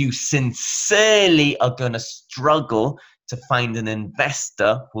 You sincerely are going to struggle to find an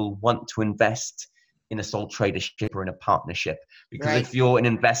investor who will want to invest in a sole tradership or in a partnership. Because if you're an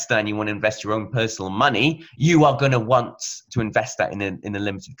investor and you want to invest your own personal money, you are going to want to invest that in a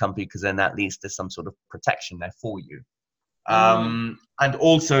limited company, because then at least there's some sort of protection there for you. And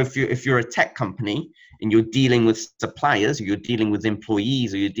also, if you're a tech company and you're dealing with suppliers, or you're dealing with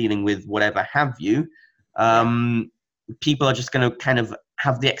employees, or you're dealing with whatever have you, people are just going to kind of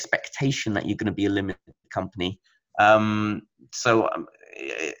have the expectation that you're going to be a limited company.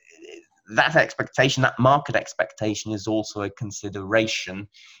 That expectation, that market expectation, is also a consideration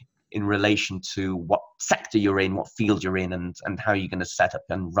in relation to what sector you're in, what field you're in, and how you're going to set up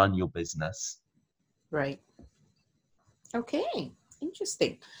and run your business. Right. Okay.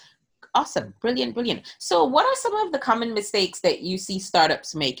 Interesting. Awesome. Brilliant. So what are some of the common mistakes that you see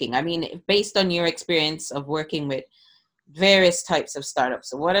startups making? I mean, based on your experience of working with various types of startups,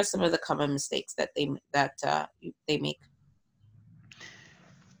 so what are some of the common mistakes that they make?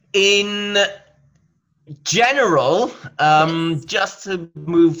 In general, just to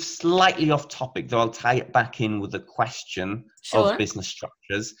move slightly off topic, though I'll tie it back in with a question of business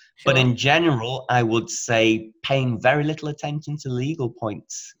structures. But in general, I would say paying very little attention to legal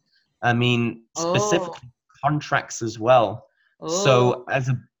points. I mean, specifically contracts as well. So as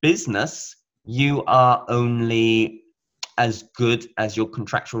a business, you are only as good as your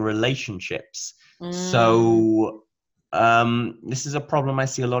contractual relationships. So this is a problem I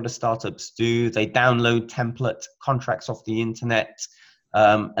see a lot of startups do. They download template contracts off the internet,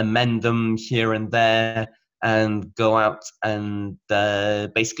 amend them here and there, and go out and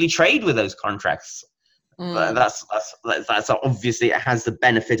basically trade with those contracts. That's obviously, it has the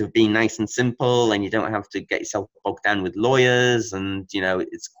benefit of being nice and simple, and you don't have to get yourself bogged down with lawyers, and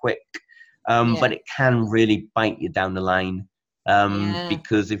it's quick. But it can really bite you down the line,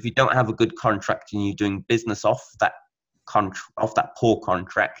 because if you don't have a good contract and you're doing business off that poor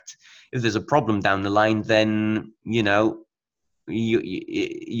contract, if there's a problem down the line, then you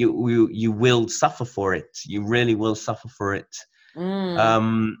will suffer for it. You really will suffer for it.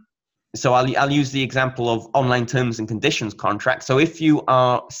 So I'll use the example of online terms and conditions contracts. So if you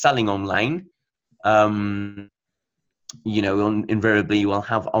are selling online, invariably you will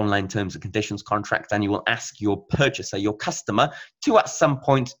have online terms and conditions contract, and you will ask your purchaser, your customer, to at some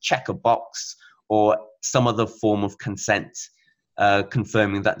point check a box or some other form of consent,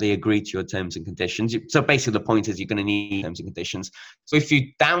 confirming that they agree to your terms and conditions. So basically the point is you're going to need terms and conditions. So if you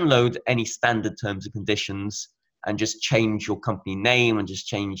download any standard terms and conditions and just change your company name and just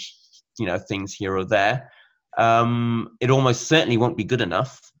change, things here or there, it almost certainly won't be good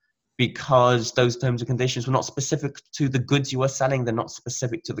enough, because those terms and conditions were not specific to the goods you are selling. They're not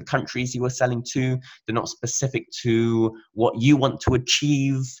specific to the countries you are selling to. They're not specific to what you want to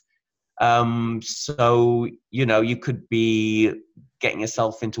achieve. So, you could be getting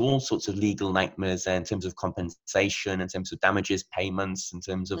yourself into all sorts of legal nightmares there, in terms of compensation, in terms of damages payments, in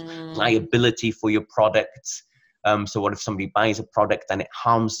terms of liability for your products. So what if somebody buys a product and it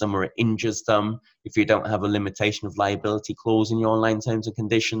harms them or it injures them? If you don't have a limitation of liability clause in your online terms and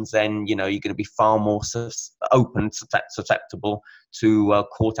conditions, then, you're going to be far more susceptible to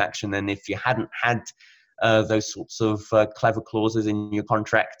court action than if you hadn't had those sorts of clever clauses in your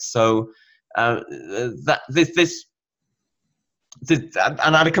contract. So this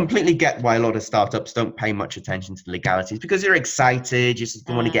And I completely get why a lot of startups don't pay much attention to the legalities, because you're excited, you just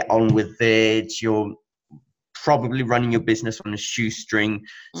want to get on with it. You're probably running your business on a shoestring,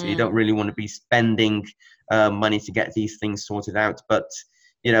 so you don't really want to be spending money to get these things sorted out. But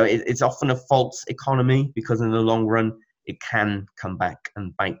it's often a false economy, because in the long run it can come back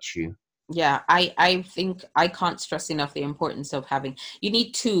and bite you. Yeah, I think I can't stress enough the importance of you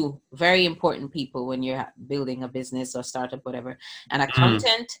need two very important people when you're building a business or startup, whatever, an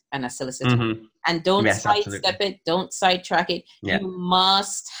accountant and a solicitor. Mm-hmm. And don't sidestep it, don't sidetrack it. Yeah. You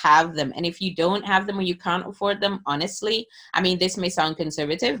must have them. And if you don't have them or you can't afford them, honestly, I mean, this may sound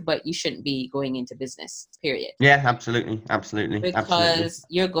conservative, but you shouldn't be going into business, period. Yeah, absolutely. Because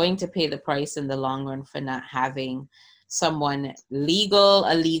you're going to pay the price in the long run for not having a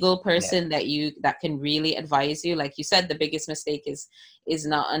legal person that can really advise you. Like you said, the biggest mistake is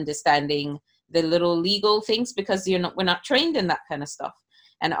not understanding the little legal things, because we're not trained in that kind of stuff.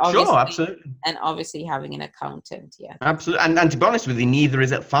 And obviously having an accountant. Yeah, absolutely. And to be honest with you, neither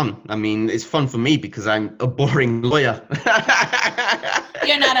is it fun. I mean, it's fun for me because I'm a boring lawyer.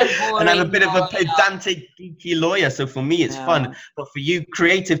 You're not a boring. And I'm a bit of a pedantic, geeky lawyer, so for me it's fun. But for you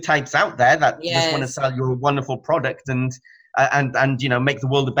creative types out there that just want to sell your wonderful product and make the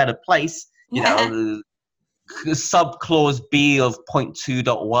world a better place, sub clause B of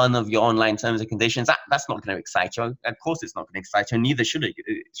 0.2.1 of your online terms and conditions, that's not going to excite you. Of course it's not going to excite you, and neither should it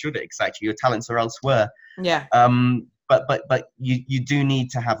excite you. Your talents are elsewhere. Yeah. But you do need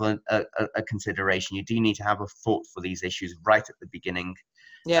to have a consideration. You do need to have a thought for these issues right at the beginning.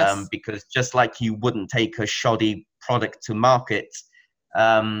 Yes. Because just like you wouldn't take a shoddy product to market,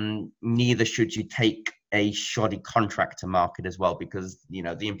 neither should you take a shoddy contract to market as well, because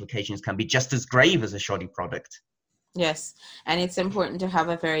the implications can be just as grave as a shoddy product. Yes, and it's important to have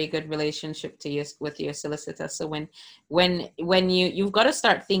a very good relationship with your solicitor. So when you've got to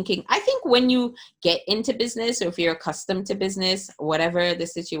start thinking, I think when you get into business, or if you're accustomed to business, whatever the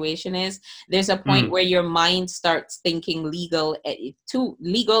situation is, there's a point where your mind starts thinking legal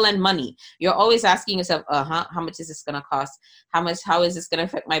and money. You're always asking yourself, how much is this going to cost? How is this going to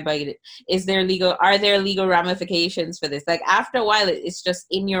affect my budget? Are there legal ramifications for this? Like after a while, it's just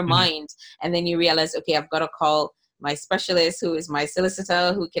in your mind, and then you realize, okay, I've got to call my specialist, who is my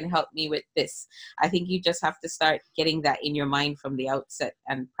solicitor, who can help me with this. I think you just have to start getting that in your mind from the outset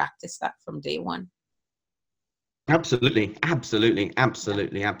and practice that from day one. Absolutely. And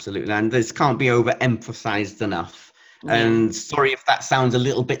this can't be overemphasized enough. Yeah. And sorry if that sounds a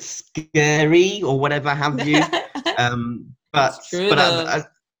little bit scary or whatever have you. But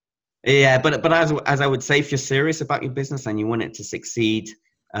as I would say, if you're serious about your business and you want it to succeed,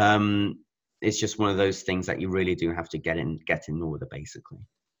 it's just one of those things that you really do have to get in order, basically.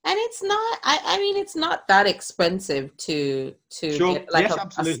 And it's not, I mean, it's not that expensive to get like a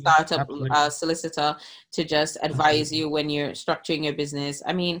startup solicitor to just advise you when you're structuring your business.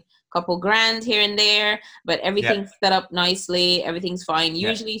 I mean, a couple grand here and there, but everything's set up nicely. Everything's fine.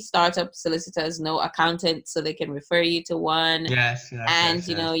 Usually startup solicitors know accountants, so they can refer you to one. And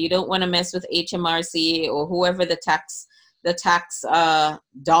you don't want to mess with HMRC or whoever the tax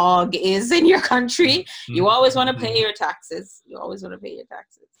dog is in your country. You always want to pay your taxes.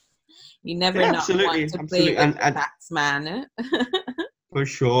 You never want to play with the tax man. For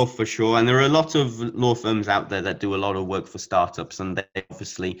sure. And there are a lot of law firms out there that do a lot of work for startups, and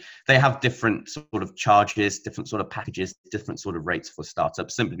they have different sort of charges, different sort of packages, different sort of rates for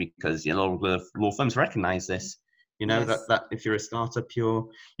startups, simply because a lot of the law firms recognize this. That if you're a startup, you're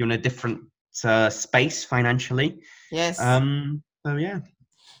in a different space financially. Yes.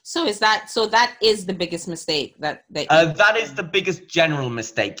 So that is the biggest mistake that is the biggest general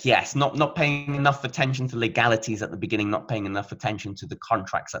mistake. Yes, not paying enough attention to legalities at the beginning, not paying enough attention to the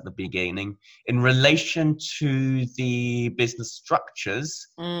contracts at the beginning. In relation to the business structures,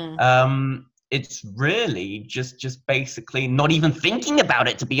 it's really just basically not even thinking about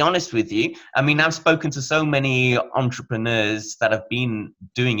it, to be honest with you. I mean, I've spoken to so many entrepreneurs that have been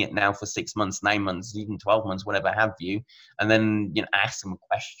doing it now for 6 months, 9 months, even 12 months, whatever have you. And then, ask them a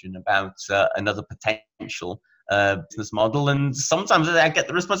question about another potential business model. And sometimes I get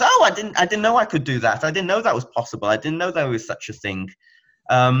the response, I didn't know I could do that. I didn't know that was possible. I didn't know there was such a thing.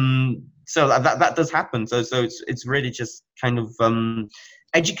 So that does happen. So it's really just kind of,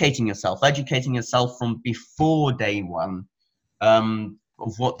 educating yourself from before day one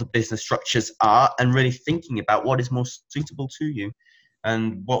of what the business structures are, and really thinking about what is more suitable to you.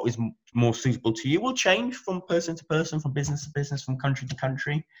 And what is more suitable to you will change from person to person, from business to business, from country to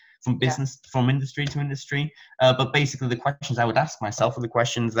country, from business, from industry to industry. But basically the questions I would ask myself are the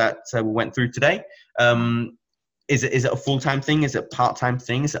questions that we went through today. is it a full-time thing? Is it a part-time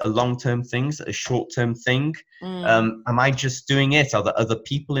thing? Is it a long-term thing? Is it a short-term thing? Am I just doing it? Are there other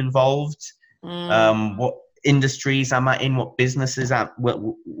people involved? What industries am I in? What businesses what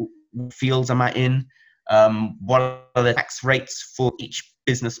fields am I in? What are the tax rates for each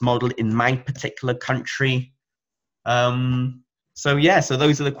business model in my particular country? So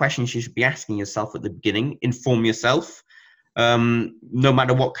those are the questions you should be asking yourself at the beginning. Inform yourself. No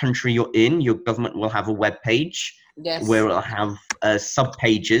matter what country you're in, your government will have a web page where it'll have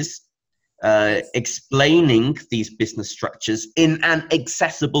sub-pages explaining these business structures in an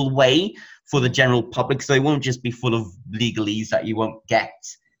accessible way for the general public, so they won't just be full of legalese that you won't get,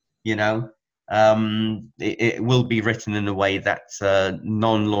 it will be written in a way that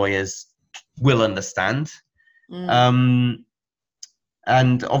non-lawyers will understand.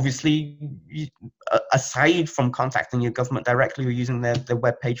 And obviously, aside from contacting your government directly or using their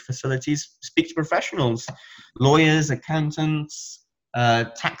webpage facilities, speak to professionals, lawyers, accountants,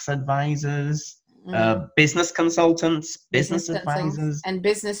 tax advisors, business consultants, business advisors. And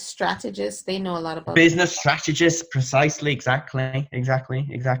business strategists. They know a lot about business strategists, precisely, exactly. Yeah.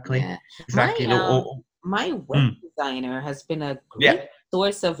 Exactly. My web designer has been a great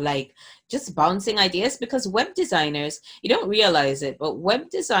source of just bouncing ideas, because web designers, you don't realize it, but web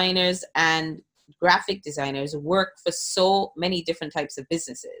designers and graphic designers work for so many different types of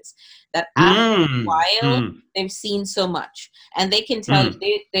businesses that after a while they've seen so much, and they can tell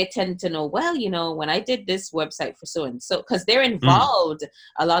they tend to know, well, when I did this website for so and so, because they're involved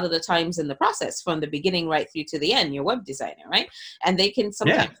a lot of the times in the process from the beginning right through to the end, your web designer, right? And they can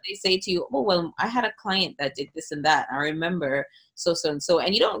sometimes they say to you, oh, well, I had a client that did this and that, I remember so and so,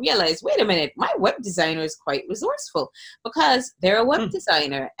 and you don't realize, wait a minute, my web designer is quite resourceful, because they're a web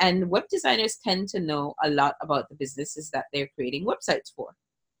designer, and web designers tend to know a lot about the businesses that they're creating websites for.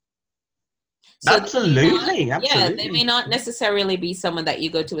 So absolutely. They may not necessarily be someone that you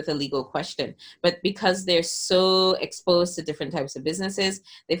go to with a legal question, but because they're so exposed to different types of businesses,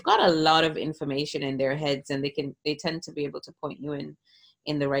 they've got a lot of information in their heads, and they tend to be able to point you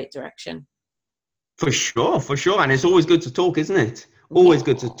in the right direction. For sure. And it's always good to talk, isn't it? Always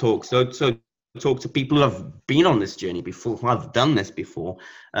good to talk. So talk to people who have been on this journey before, who have done this before.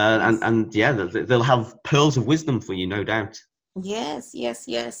 And they'll have pearls of wisdom for you, no doubt. Yes.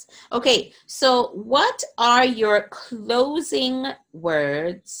 Okay, so what are your closing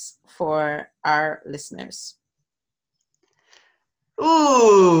words for our listeners?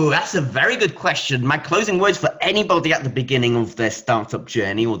 Ooh, that's a very good question. My closing words for anybody at the beginning of their startup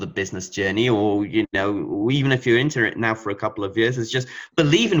journey or the business journey, or, even if you're into it now for a couple of years, is just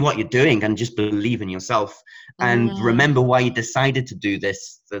believe in what you're doing and just believe in yourself. And remember why you decided to do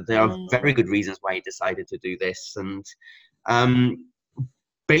this. There are very good reasons why you decided to do this. And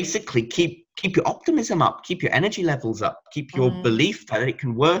basically keep your optimism up, keep your energy levels up, keep your belief that it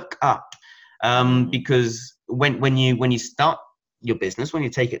can work up. Because when you start your business, when you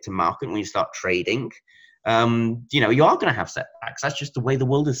take it to market, when you start trading, you are going to have setbacks. That's just the way the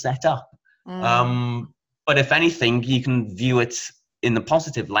world is set up. But if anything, you can view it in the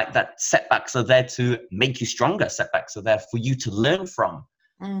positive light, that setbacks are there to make you stronger. Setbacks are there for you to learn from.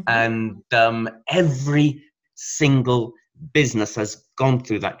 And every single business has gone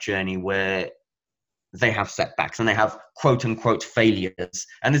through that journey where they have setbacks and they have quote unquote failures,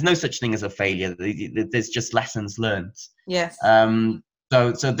 and there's no such thing as a failure. There's just lessons learned. Yes.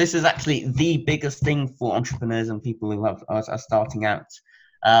 So this is actually the biggest thing for entrepreneurs and people who are starting out.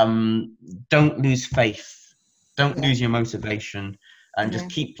 Don't lose faith. Don't lose your motivation, and just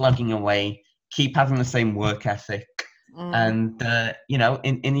keep plugging away. Keep having the same work ethic, and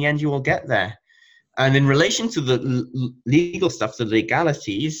in the end you will get there. And in relation to the legal stuff, the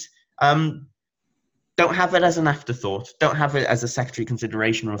legalities, don't have it as an afterthought. Don't have it as a secondary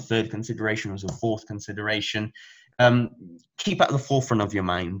consideration or a third consideration or as a fourth consideration. Keep at the forefront of your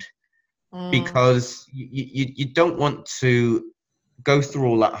mind, because you don't want to go through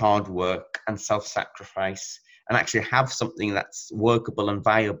all that hard work and self-sacrifice and actually have something that's workable and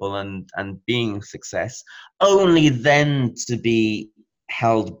viable and being a success, only then to be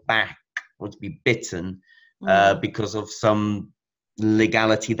held back or to be bitten because of some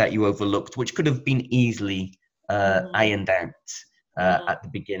legality that you overlooked, which could have been easily ironed out at the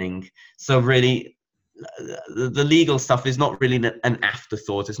beginning. So really, the legal stuff is not really an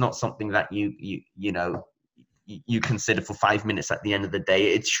afterthought. It's not something that you consider for 5 minutes at the end of the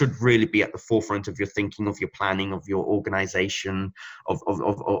day. It should really be at the forefront of your thinking, of your planning, of your organization, of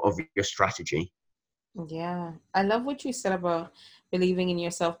your strategy. Yeah, I love what you said about believing in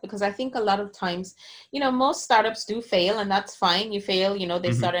yourself, because I think a lot of times, most startups do fail, and that's fine. You fail,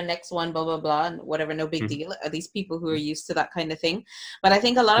 they start a next one, blah, blah, blah, and whatever, no big deal. At least people who are used to that kind of thing. But I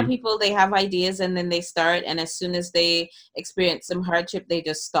think a lot of people, they have ideas and then they start, and as soon as they experience some hardship, they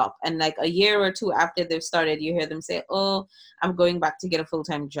just stop. And like a year or two after they've started, you hear them say, oh, I'm going back to get a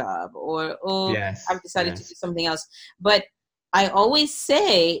full-time job, or, oh, I've decided to do something else. But I always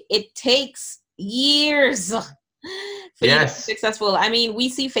say it takes years for you to be successful. I mean, we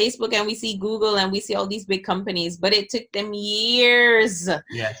see Facebook and we see Google and we see all these big companies, but it took them years.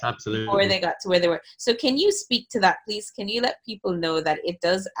 Yes, absolutely. Before they got to where they were. So can you speak to that, please? Can you let people know that it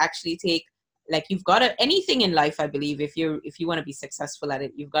does actually take, like, you've got to, anything in life, I believe, if you want to be successful at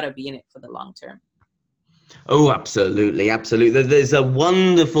it, you've got to be in it for the long term. Oh, absolutely. Absolutely. There's a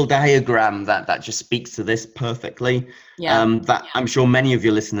wonderful diagram that just speaks to this perfectly. That I'm sure many of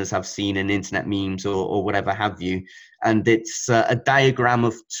your listeners have seen in internet memes or whatever have you. And it's a diagram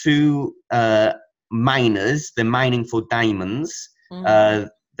of two miners. They're mining for diamonds.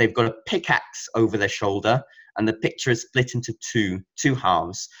 They've got a pickaxe over their shoulder, and the picture is split into two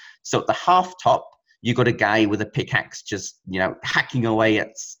halves. So at the half top, you got a guy with a pickaxe just, hacking away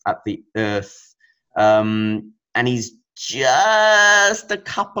at the earth. And he's just a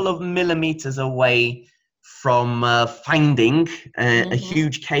couple of millimeters away from finding a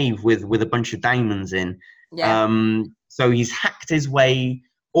huge cave with a bunch of diamonds in. So he's hacked his way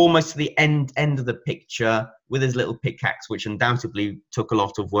almost to the end of the picture with his little pickaxe, which undoubtedly took a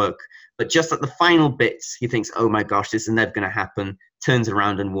lot of work. But just at the final bits, he thinks, oh my gosh, this is never going to happen, turns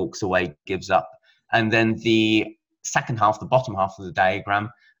around and walks away, gives up. And then the second half, the bottom half of the diagram,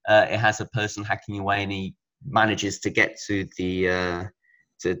 it has a person hacking away, and he manages to get to the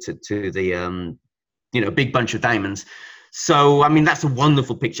big bunch of diamonds. So I mean, that's a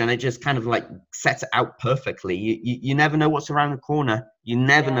wonderful picture, and it just kind of like sets it out perfectly. You never know what's around the corner. You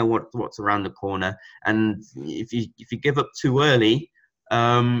never know what's around the corner, and if you give up too early,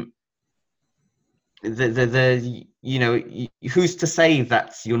 who's to say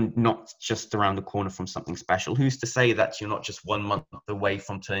that you're not just around the corner from something special? Who's to say that you're not just 1 month away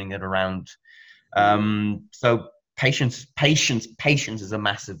from turning it around? So patience is a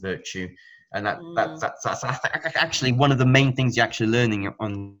massive virtue, and that's actually one of the main things you're actually learning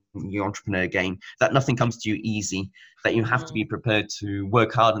on your entrepreneur game. That nothing comes to you easy. That you have to be prepared to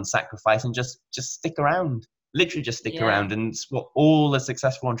work hard and sacrifice, and just stick around. Literally, just stick around, and it's what all the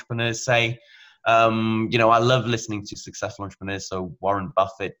successful entrepreneurs say. I love listening to successful entrepreneurs. So Warren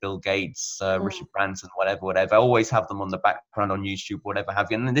Buffett, Bill Gates, Richard Branson, whatever. I always have them on the background on YouTube, whatever have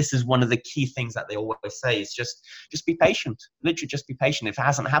you. And this is one of the key things that they always say is just be patient. Literally, just be patient. If it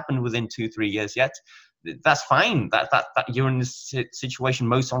hasn't happened within 2-3 years yet, that's fine. That you're in this situation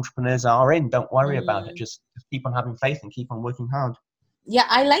most entrepreneurs are in. Don't worry about it. Just keep on having faith and keep on working hard. Yeah,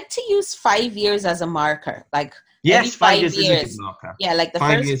 I like to use 5 years as a marker. Like, yes, 5 years is a good marker. Yeah, like the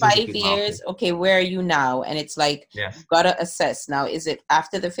first 5 years, okay, where are you now? And it's like, you've got to assess. Now, is it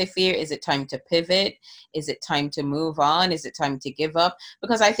after the 5th year? Is it time to pivot? Is it time to move on? Is it time to give up?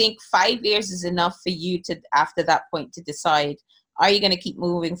 Because I think 5 years is enough for you to, after that point, to decide, are you going to keep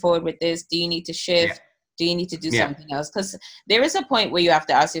moving forward with this? Do you need to shift? Do you need to do something else? Because there is a point where you have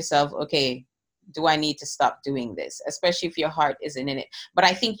to ask yourself, okay, do I need to stop doing this? Especially if your heart isn't in it. But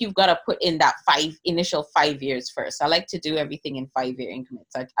I think you've got to put in that initial 5 years first. I like to do everything in 5 year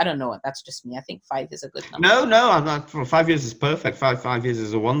increments. I don't know. That's just me. I think 5 is a good number. No, I'm not. 5 years is perfect. 5 years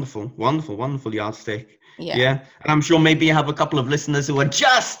is a wonderful yardstick. Yeah. And I'm sure maybe you have a couple of listeners who are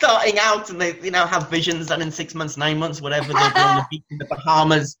just starting out and they, have visions that in 6 months, 9 months, whatever, they'll be on the beach in the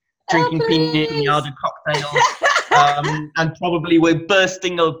Bahamas, drinking pina colada cocktails. And probably we're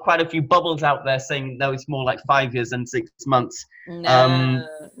bursting quite a few bubbles out there saying, no, it's more like 5 years than 6 months.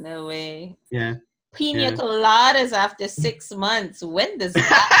 No way. Yeah. Pina coladas after 6 months. When does that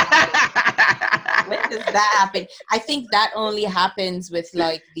happen? When does that happen? I think that only happens with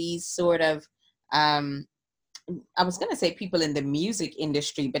like these sort of, I was going to say people in the music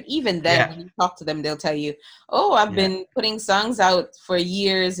industry, but even then, when you talk to them, they'll tell you, oh, I've been putting songs out for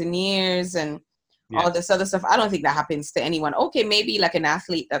years and years and all this other stuff. I don't think that happens to anyone. Okay, maybe like an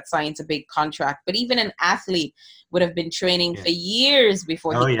athlete that signs a big contract, but even an athlete would have been training for years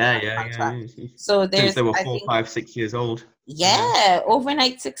before he got a contract. So since they were 4, 5, 6 years old.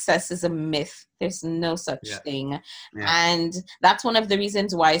 Overnight success is a myth. There's no such thing. And that's one of the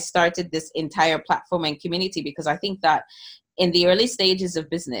reasons why I started this entire platform and community, because I think that in the early stages of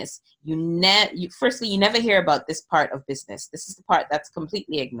business, you never hear about this part of business. This is the part that's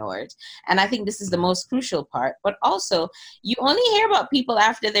completely ignored. And I think this is the most crucial part. But also, you only hear about people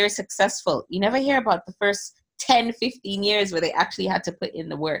after they're successful. You never hear about the first 10, 15 years where they actually had to put in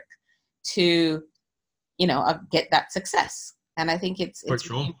the work to, get that success. And I think it's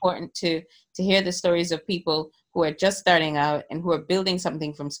really important to hear the stories of people who are just starting out and who are building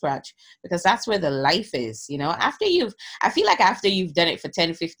something from scratch, because that's where the life is. I feel like after you've done it for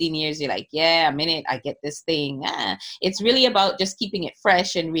 10, 15 years, you're like, yeah, I'm in it. I get this thing. It's really about just keeping it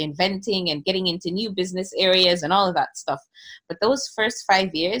fresh and reinventing and getting into new business areas and all of that stuff. But those first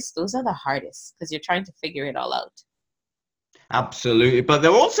 5 years, those are the hardest because you're trying to figure it all out. Absolutely. But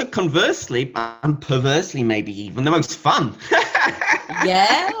they're also conversely and perversely maybe even the most fun.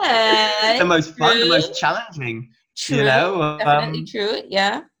 Yeah. The most fun, the most challenging. True. Definitely true.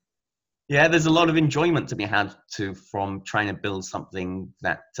 Yeah. Yeah, there's a lot of enjoyment to be had from trying to build something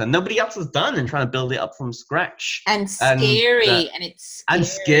that nobody else has done and trying to build it up from scratch. And scary. And it's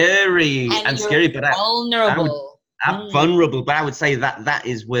scary. And scary, but vulnerable. Vulnerable. But I would say that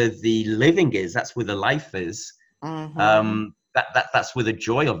is where the living is. That's where the life is. Mm-hmm. That's where the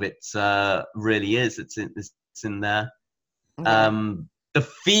joy of it really is. It's in there. Yeah. The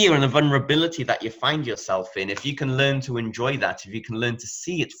fear and the vulnerability that you find yourself in. If you can learn to enjoy that, if you can learn to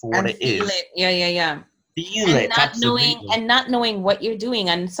see it for what it is. Yeah. Feel it, absolutely. Not knowing what you're doing,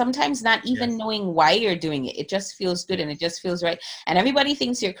 and sometimes not even knowing why you're doing it. It just feels good and it just feels right. And everybody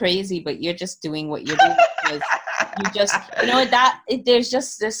thinks you're crazy, but you're just doing what you're doing because you just,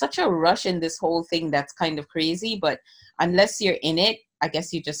 there's such a rush in this whole thing that's kind of crazy. But unless you're in it, I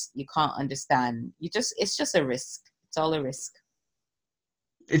guess you can't understand. It's just a risk. It's all a risk.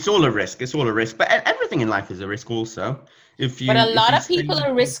 It's all a risk. But everything in life is a risk also. But a lot of people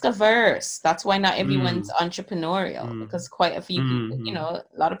are risk averse. That's why not everyone's entrepreneurial, because quite a few people, a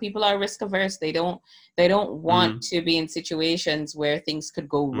lot of people are risk averse. They don't want to be in situations where things could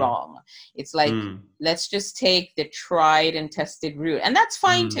go wrong. It's like, let's just take the tried and tested route. And that's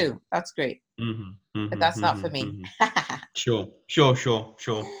fine too. That's great. But that's not for me. Sure.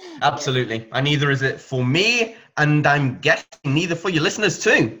 Absolutely. And neither is it for me. And I'm guessing neither for your listeners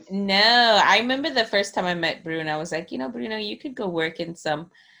too. No, I remember the first time I met Bruno, I was like, Bruno, you could go work in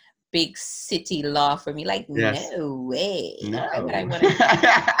some big city law for me. Like, no way. No. Why would I want to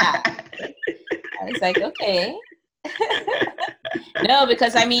I was like, okay. No,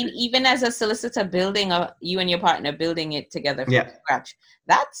 because even as a solicitor you and your partner building it together from scratch,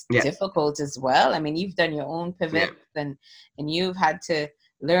 that's difficult as well. You've done your own pivots and you've had to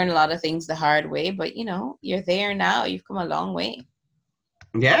learn a lot of things the hard way, but you're there now. You've come a long way.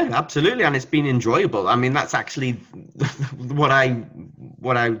 Yeah, absolutely. And it's been enjoyable. That's actually what I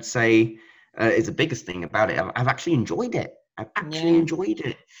would say is the biggest thing about it. I've actually enjoyed it. Enjoyed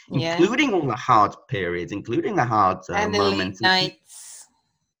it, including all the hard periods, including the hard and the moments. Late nights.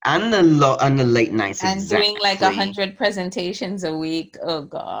 And the late nights. And doing like 100 presentations a week. Oh,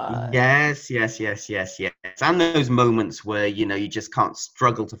 God. Yes. And those moments where, you just can't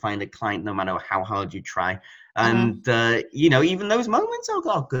struggle to find a client no matter how hard you try. And, even those moments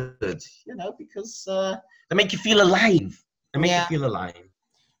are good, because they make you feel alive.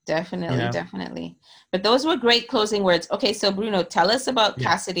 Definitely. But those were great closing words. Okay, so Bruno, tell us about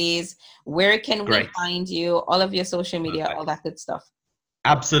Cassidy's. Where can we find you? All of your social media, all that good stuff.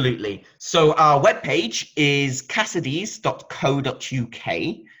 Absolutely. So our webpage is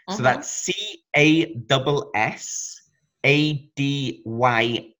cassidys.co.uk. So that's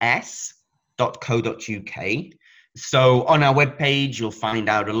CASSADYS.co.uk. So on our webpage, you'll find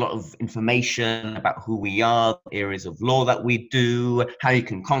out a lot of information about who we are, areas of law that we do, how you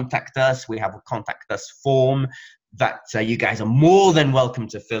can contact us. We have a contact us form that you guys are more than welcome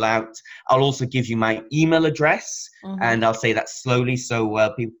to fill out. I'll also give you my email address, and I'll say that slowly so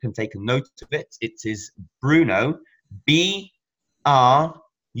people can take a note of it. It is Bruno, BRUNO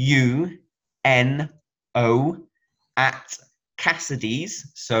at Cassidys,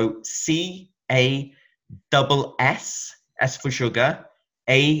 so CASS, S for sugar,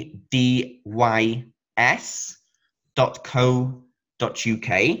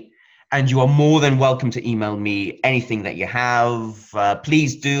 ADYS.co.uk. And you are more than welcome to email me anything that you have.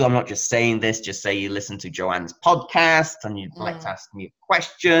 Please do. I'm not just saying this. Just say you listen to Joanne's podcast and you'd like to ask me a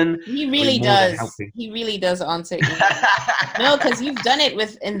question. He really does. He really does answer emails. No, because you've done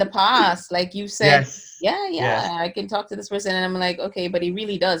it in the past. Like you said, I can talk to this person. And I'm like, okay, but he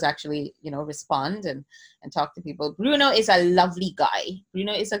really does actually, respond and talk to people. Bruno is a lovely guy.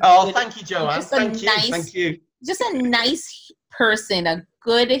 Bruno is thank you, Joanne. Thank you. Just a nice person, a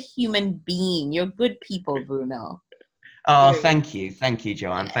good human being. You're good people, Bruno. Oh, thank you,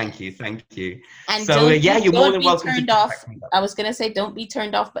 Joanne. Thank you. And so you're more than welcome to off. I was gonna say, don't be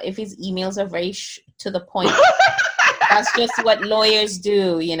turned off, but if his emails are very to the point, That's just what lawyers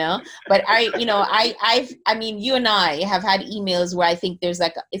do, you know. But I mean, you and I have had emails where I think it's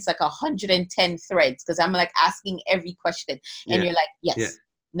like 110 threads because I'm like asking every question, and you're like, yes,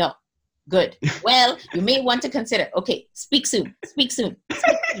 no, good. Well, you may want to consider. Okay, speak soon. Speak soon.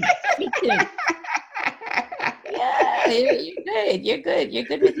 Speak soon. Yeah, you're good. You're good. You're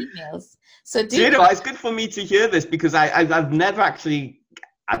good with emails. So it's good for me to hear this because I've never actually.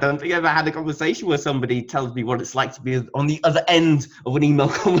 I don't think I've ever had a conversation where somebody tells me what it's like to be on the other end of an email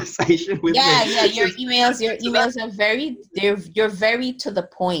conversation with me. Yeah. Your emails are you're very to the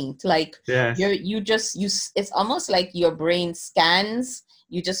point. Like it's almost like your brain scans.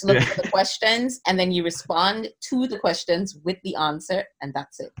 You just look for the questions and then you respond to the questions with the answer, and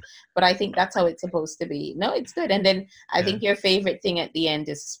that's it. But I think that's how it's supposed to be. No, it's good. And then I think your favorite thing at the end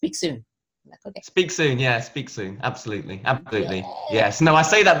is speak soon. Like, okay. Speak soon, speak soon. Absolutely. Yes. No, I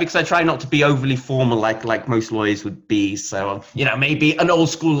say that because I try not to be overly formal like most lawyers would be. So, maybe an old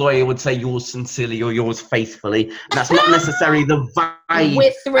school lawyer would say yours sincerely or yours faithfully. And that's not necessarily the vibe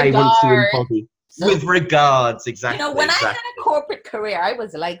with regard. I want to embody. So, with regards, exactly. When I had a corporate career, I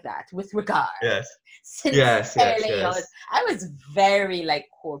was like that, with regard. Yes. Yes. I was very like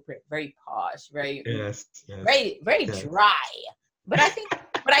corporate, very posh, very very dry. But I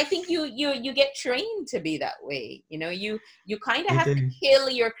think you get trained to be that way. You kind of have to kill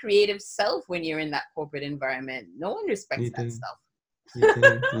your creative self when you're in that corporate environment. No one respects that stuff.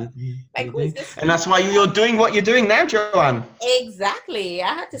 And that's why you're doing what you're doing now, Joanne. Exactly.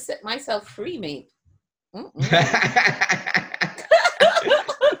 I had to set myself free, mate.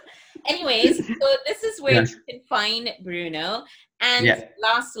 Anyways, so this is where you can find Bruno. And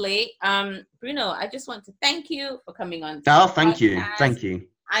lastly, Bruno, I just want to thank you for coming on. Thank you. Thank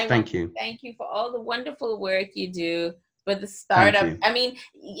you for all the wonderful work you do for the startup. I mean,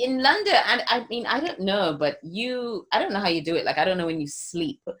 in London, and I mean, I don't know, but I don't know how you do it. Like, I don't know when you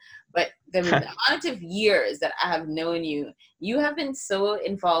sleep, but the amount of years that I have known you, you have been so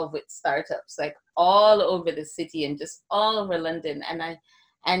involved with startups, like all over the city and just all over London. And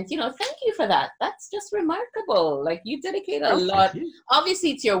thank you for that. That's just remarkable. Like, you dedicate a lot.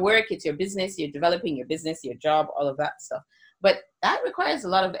 Obviously, it's your work, it's your business, you're developing your business, your job, all of that stuff. But that requires a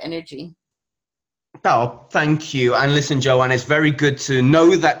lot of energy. Oh, thank you. And listen, Joanne, it's very good to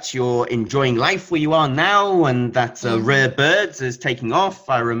know that you're enjoying life where you are now and that Rare Birds is taking off.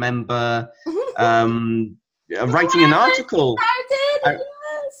 I remember writing an article.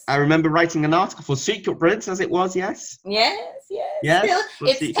 I remember writing an article for Secret Birds, as it was, yes? Yes. Still,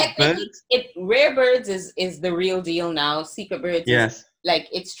 it's technically, Rare Birds is the real deal now. Secret Birds is like,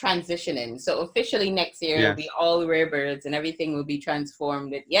 it's transitioning. So officially next year, it'll be all Rare Birds and everything will be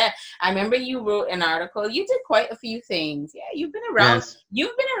transformed. I remember you wrote an article. You did quite a few things. Yeah, you've been around. Yes.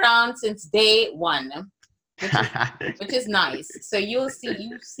 You've been around since day one. Which is nice. So you've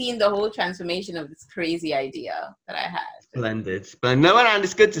seen the whole transformation of this crazy idea that I had. Splendid. But no, and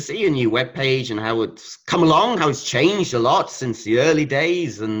it's good to see your new webpage and how it's come along, how it's changed a lot since the early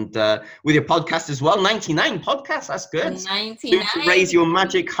days, and with your podcast as well. 99 podcasts, that's good. 99. Soon to raise your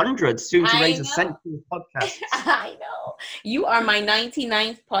magic 100. Soon to raise a century of podcasts. I know. You are my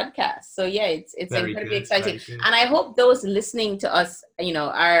 99th podcast. So yeah, it's incredibly exciting. And I hope those listening to us,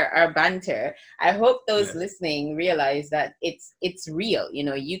 our banter, I hope those listening realize that it's real.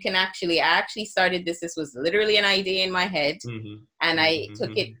 I actually started this was literally an idea in my head, and I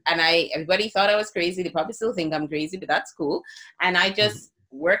took it, and everybody thought I was crazy. They probably still think I'm crazy, but that's cool. And I just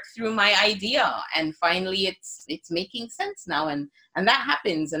worked through my idea, and finally it's making sense now, and that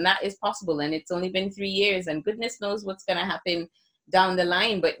happens, and that is possible, and it's only been 3 years, and goodness knows what's going to happen down the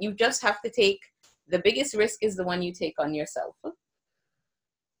line. But you just have to take the biggest risk is the one you take on yourself.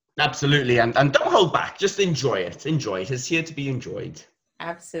 Absolutely. And don't hold back. Just enjoy it. It's here to be enjoyed.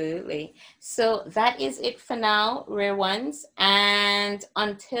 Absolutely. So that is it for now, Rare Ones. And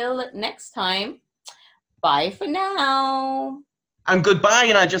until next time, bye for now. And goodbye.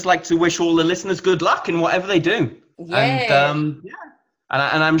 And I'd just like to wish all the listeners good luck in whatever they do. Yeah. And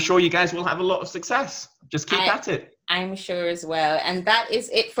I'm sure you guys will have a lot of success. Just keep at it. I'm sure as well. And that is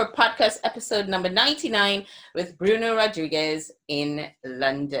it for podcast episode number 99 with Bruno Rodriguez in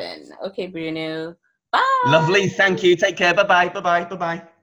London. Okay, Bruno. Bye. Lovely. Thank you. Take care. Bye-bye. Bye-bye. Bye-bye.